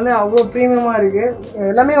பாருங்க இது வந்து அவ்வளவு பிரீமியமா இருக்கு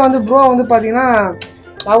எல்லாமே வந்து ப்ரோ வந்து பாத்தீங்கன்னா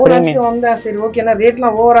நான் நினைச்சு வந்தேன் சரி ஓகே என்ன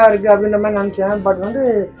ரேட்லாம் ஓவரா இருக்கு அப்படின்ற மாதிரி நினைச்சேன் பட் வந்து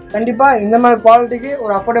கண்டிப்பா இந்த மாதிரி குவாலிட்டிக்கு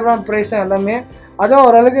ஒரு அஃபோர்டபுளான பிரைஸ் தான் எல்லாமே அதுவும்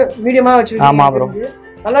ஓரளவுக்கு மீடியமா வச்சுருக்கீங்க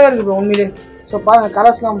நல்லாவே இருக்கு ப்ரோ உண்மையிலே ஸோ பாருங்க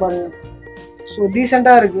கலர்ஸ்லாம் பாருங்க ஸோ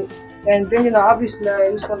டீசெண்டாக இருக்கு எனக்கு தெரிஞ்சு இந்த ஆஃபீஸில்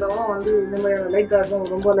யூஸ் பண்ணுறவங்க வந்து இந்த மாதிரியான லைட்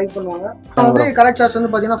கலர்ஸ் ரொம்ப லைக் பண்ணுவாங்க வந்து கலர் சார்ஜ்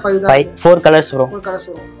வந்து பார்த்தீங்கன்னா 4 கலர்ஸ் ப்ரோ 4 கலர்ஸ்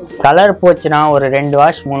வரும் கலர் போச்சுன்னா ஒரு 2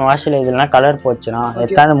 வாஷ் 3 வாஷ்ல இதெல்லாம் கலர் போச்சுன்னா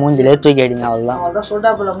எத்தான மூஞ்சிலே தூக்கி அடிங்க அவ்வளவுதான் அதான்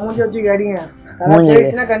சொல்லிட்டாப்புல மூஞ்சி தூக்கி அடிங்க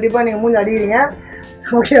மூஞ்சினா கண்டிப்பா நீங்க மூஞ்சி அடிக்கிறீங்க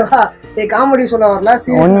ஓகேவா காமெடி சொல்ல வரல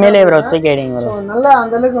உண்மையிலே ப்ரோ தூக்கி அடிங்க ப்ரோ நல்லா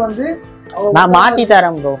அந்த அளவுக்கு வந்து நான் மாத்தி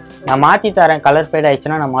தரேன் ப்ரோ நான் மாத்தி தரேன் கலர் ஃபேட்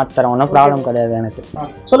ஆயிடுச்சுன்னா நான் மாத்தி தரேன் ஒன்றும் ப்ராப்ளம் கிடையாது எனக்கு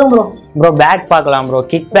சொல்லுங்க ப்ரோ ப்ரோ பேக் பார்க்கலாம் bro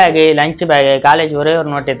kit bag lunch back college ஒரே ஒரு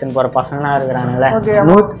நோட் எடுத்துன்னு போற பசங்களாம் இருக்கிறாங்கல்ல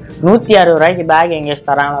 160 ரூபாய்க்கு பேக்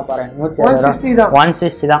எங்கேயாச்சும் தராங்களா பாருங்க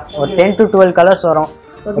 160 தான் ஒரு 10 to 12 கலர்ஸ் வரும்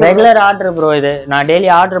ரெகுலர் ஆர்டர் ப்ரோ இது நான் டெய்லி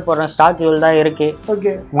ஆர்டர் போடுறேன் ஸ்டாக் இவ்வளவு தான் இருக்கு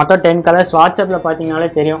மொத்தம் 10 கலர்ஸ் வாட்ஸ்அப்ல பாத்தீங்கன்னாலே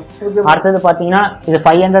தெரியும் அடுத்தது பாத்தீங்கன்னா இது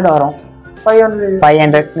 500 வரும்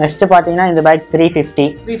 500 நெக்ஸ்ட் பாத்தீங்கன்னா இந்த பேக் 350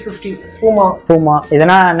 பூமா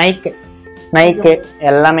இதனா நைக்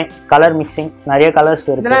எல்லாமே கலர் மிக்சிங் நிறைய கலர்ஸ்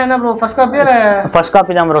இருக்கு இதெல்லாம் என்ன ப்ரோ ஃபர்ஸ்ட்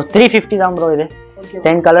காப்பி தான் ப்ரோ 350 தான் ப்ரோ இது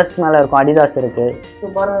 10 கலர்ஸ் மேல இருக்கும் அடிதாஸ் இருக்கு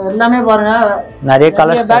பாருங்க எல்லாமே பாருங்க நிறைய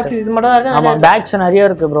கலர்ஸ் பேக்ஸ் இது மட்டும் தான் ஆமா பேக்ஸ் நிறைய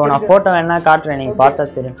இருக்கு ப்ரோ நான் போட்டோ வேணா காட்றேன் நீங்க பார்த்தா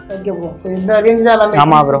தெரியும் ஓகே ப்ரோ இந்த ரேஞ்ச் தான் எல்லாமே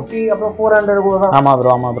ஆமா ப்ரோ அப்புறம் 400 போகும் ஆமா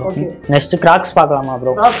ப்ரோ நெக்ஸ்ட் கிராக்ஸ் பார்க்கலாமா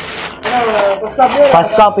ப்ரோ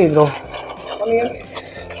ஃபர்ஸ்ட் காப்பி ப்ரோ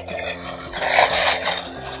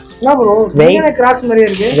என்ன ப்ரோ வெயிட் கிராக்ஸ் மாதிரி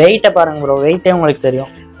இருக்கு வெயிட்ட பாருங்க ப்ரோ வெயிட்டே உங்களுக்கு தெரியும்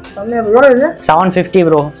எவ்வளவு இது 750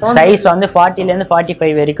 ப்ரோ சைஸ் வந்து 40 ல இருந்து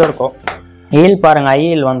 45 வரைக்கும் இருக்கும் ஈல் பாருங்க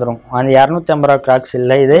ஐல் வந்துரும் அந்த 250 ரூபாய் கிராக்ஸ்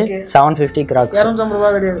இல்ல இது 750 கிராக்ஸ் 250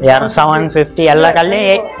 ரூபாய் கிடையாது 750 எல்லா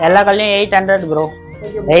கல்லையும் 800 ப்ரோ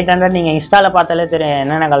 800 நீங்க இன்ஸ்டால பார்த்தாலே தெரியும்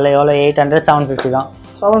என்னென்ன கல்ல எவ்வளவு 800 750 தான்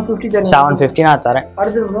 750 நான் தரேன்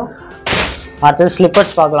அடுத்து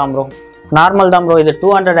ஸ்லிப்பர்ஸ் பார்க்கலாம் ப்ரோ நார்மல் தான் ப்ரோ இது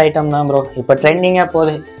 200 ஐட்டம் தான் ப்ரோ இப்போ ட்ரெண்டிங்கா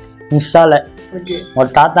போகுது இன்ஸ்டால ஒரு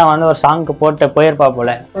தாத்தா வந்து ஒரு சாங்க்கு போட்டு போயிருப்பா போல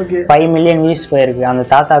 5 மில்லியன் வியூஸ் போயிருக்கு அந்த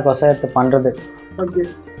தாத்தா கொசம் எடுத்து பண்றது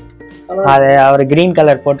அது அவர் கிரீன்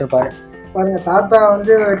கலர் போட்டிருப்பாரு பாருங்க தாத்தா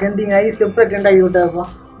வந்து ட்ரெண்டிங் ஆகி ஸ்லிப்பர் ட்ரெண்ட் ஆகி விட்டாருப்பா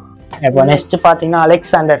இப்போ நெக்ஸ்ட் பார்த்தீங்கன்னா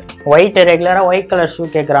அலெக்சாண்டர் ஒயிட் ரெகுலராக ஒயிட் கலர் ஷூ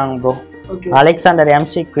கேட்குறாங்க bro. Alexander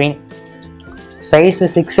MC queen size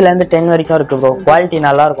 6லேருந்து 10 வரைக்கும் இருக்குது ப்ரோ. குவாலிட்டி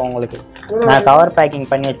நல்லாயிருக்கும் உங்களுக்கு. நான் கவர் பேக்கிங்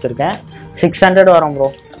பண்ணி வச்சுருக்கேன். 600 வரும் ப்ரோ.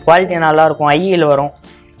 குவாலிட்டி நல்லாயிருக்கும். ஐயில் வரும்.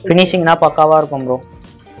 ஃபினிஷிங்னா பக்காவாக இருக்கும் ப்ரோ.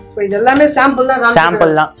 இது எல்லாமே சாம்பிள்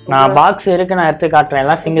தான். நான் பாக்ஸ் இருக்குது, நான் எடுத்து காட்டுறேன்.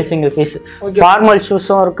 எல்லாம் சிங்கிள் பீஸ். ஃபார்மல்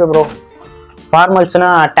ஷூஸும் இருக்குது ப்ரோ. ஃபார்மல்ஸ்னா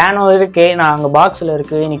டேனோ இருக்கு, நான் அங்கே பாக்ஸில்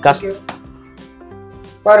இருக்குது. நீ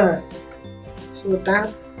பாருங்க.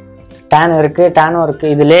 டேனோ இருக்கு.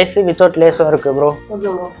 இது லேஸு வித்தவுட் லேஸும் இருக்கு ப்ரோ.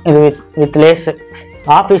 இது வித் லேஸு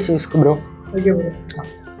ஆஃபீஸ் யூஸ்க்கு ப்ரோ.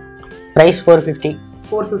 ப்ரைஸ் 450.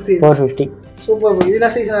 Super bro.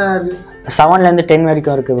 இதெல்லாம் சைஸ் இருக்கு. 7லேருந்து 10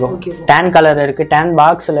 வரைக்கும் இருக்கு ப்ரோ. டேன் கலர் இருக்கு, டேன்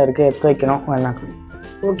பாக்ஸில் இருக்கு, எடுத்து வைக்கணும் வேணா.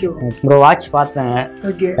 ஓகே ப்ரோ வாட்ச் பார்த்தேங்க.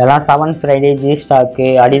 எல்லாம் 7 Friday G stock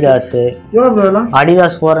Adidas.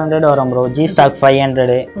 Adidas 400 வரும் ப்ரோ. G stock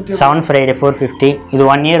 500. 7 ஃப்ரைடே 450. இது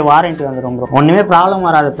 1 இயர் வாரண்டி வந்துடும் ப்ரோ. ஒன்றுமே ப்ராப்ளம்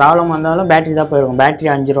வராது. ப்ராப்ளம் வந்தாலும் பேட்டரி தான் போயிருக்கும்.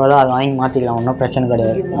 பேட்டரி 5 ரூபா தான், அதை வாங்கி மாற்றிக்கலாம். ஒன்றும் பிரச்சனை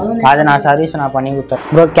கிடையாது. அதை நான் சர்வீஸ் நான் பண்ணி கொடுத்தேன்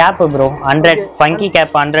bro. Gap bro 100 funky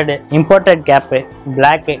gap 100 imported gap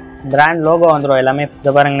block brand logo வந்துடும் எல்லாமே.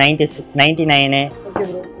 இதை பாருங்க 99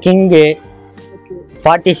 கிங்கு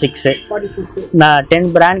 46 நான் 10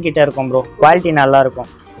 பிராண்ட் கிட்ட இருக்கும் ப்ரோ. குவாலிட்டி நல்லா இருக்கும்.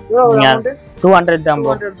 200 தான்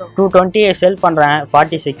ப்ரோ. 220 செல் பண்றேன்.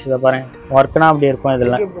 46 இதை பாருங்க. ஒர்க்னா அப்படி இருக்கும்.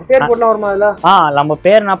 இதெல்லாம் பேர் போட்டா வருமா இதெல்லாம்? நம்ம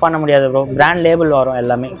பேர்னா பண்ண முடியாது ப்ரோ. பிராண்ட் லேபிள் வரும்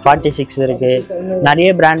எல்லாமே. 46 இருக்கு. நிறைய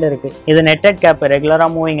பிராண்ட் இருக்கு. இது நெட்டட் கேப் ரெகுலரா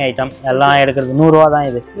மூவிங் ஐட்டம். எல்லாம் எடுக்கிறது 100 ரூபா தான்.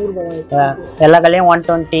 இது எல்லா கல்லையும்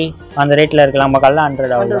 120 அந்த ரேட்ல இருக்கு. நம்ம கல்ல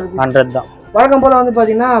 100 தான். வழக்கம் போல வந்து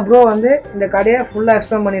பாத்தீங்கன்னா ப்ரோ வந்து இந்த கடையை ஃபுல்லா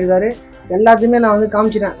எக்ஸ்பிளைன் பண்ணியிருக்காரு. எல்லாத்தையுமே நான் வந்து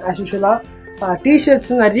காமிச்சிட்டேன் ஆஸ் யூஷுவலாக.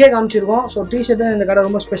 டிஷர்ட்ஸ் நிறைய காமிச்சிருக்கோம். ஸோ டிஷர்ட்டு இந்த கடை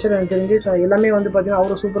ரொம்ப ஸ்பெஷல் எனக்கு தெரிஞ்சு. ஸோ எல்லாமே வந்து பார்த்திங்கன்னா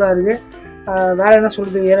அவ்வளோ சூப்பராக இருக்குது. வேறு என்ன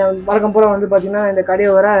சொல்கிறது, வழக்கம் போல் வந்து பார்த்திங்கன்னா இந்த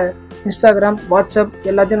கடையை வர இன்ஸ்டாகிராம் வாட்ஸ்அப்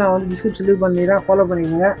எல்லாத்தையும் நான் வந்து டிஸ்கிரிப்ஷன் லீவ் பண்ணிடுறேன். ஃபாலோ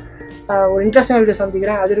பண்ணிக்கோங்க. ஒரு இன்ட்ரெஸ்டிங் வீடியோ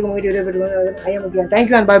சந்திக்கிறேன். அது இருக்கும் வீடியோ போய்ட்டு IIM.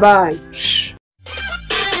 Thank you and bye bye.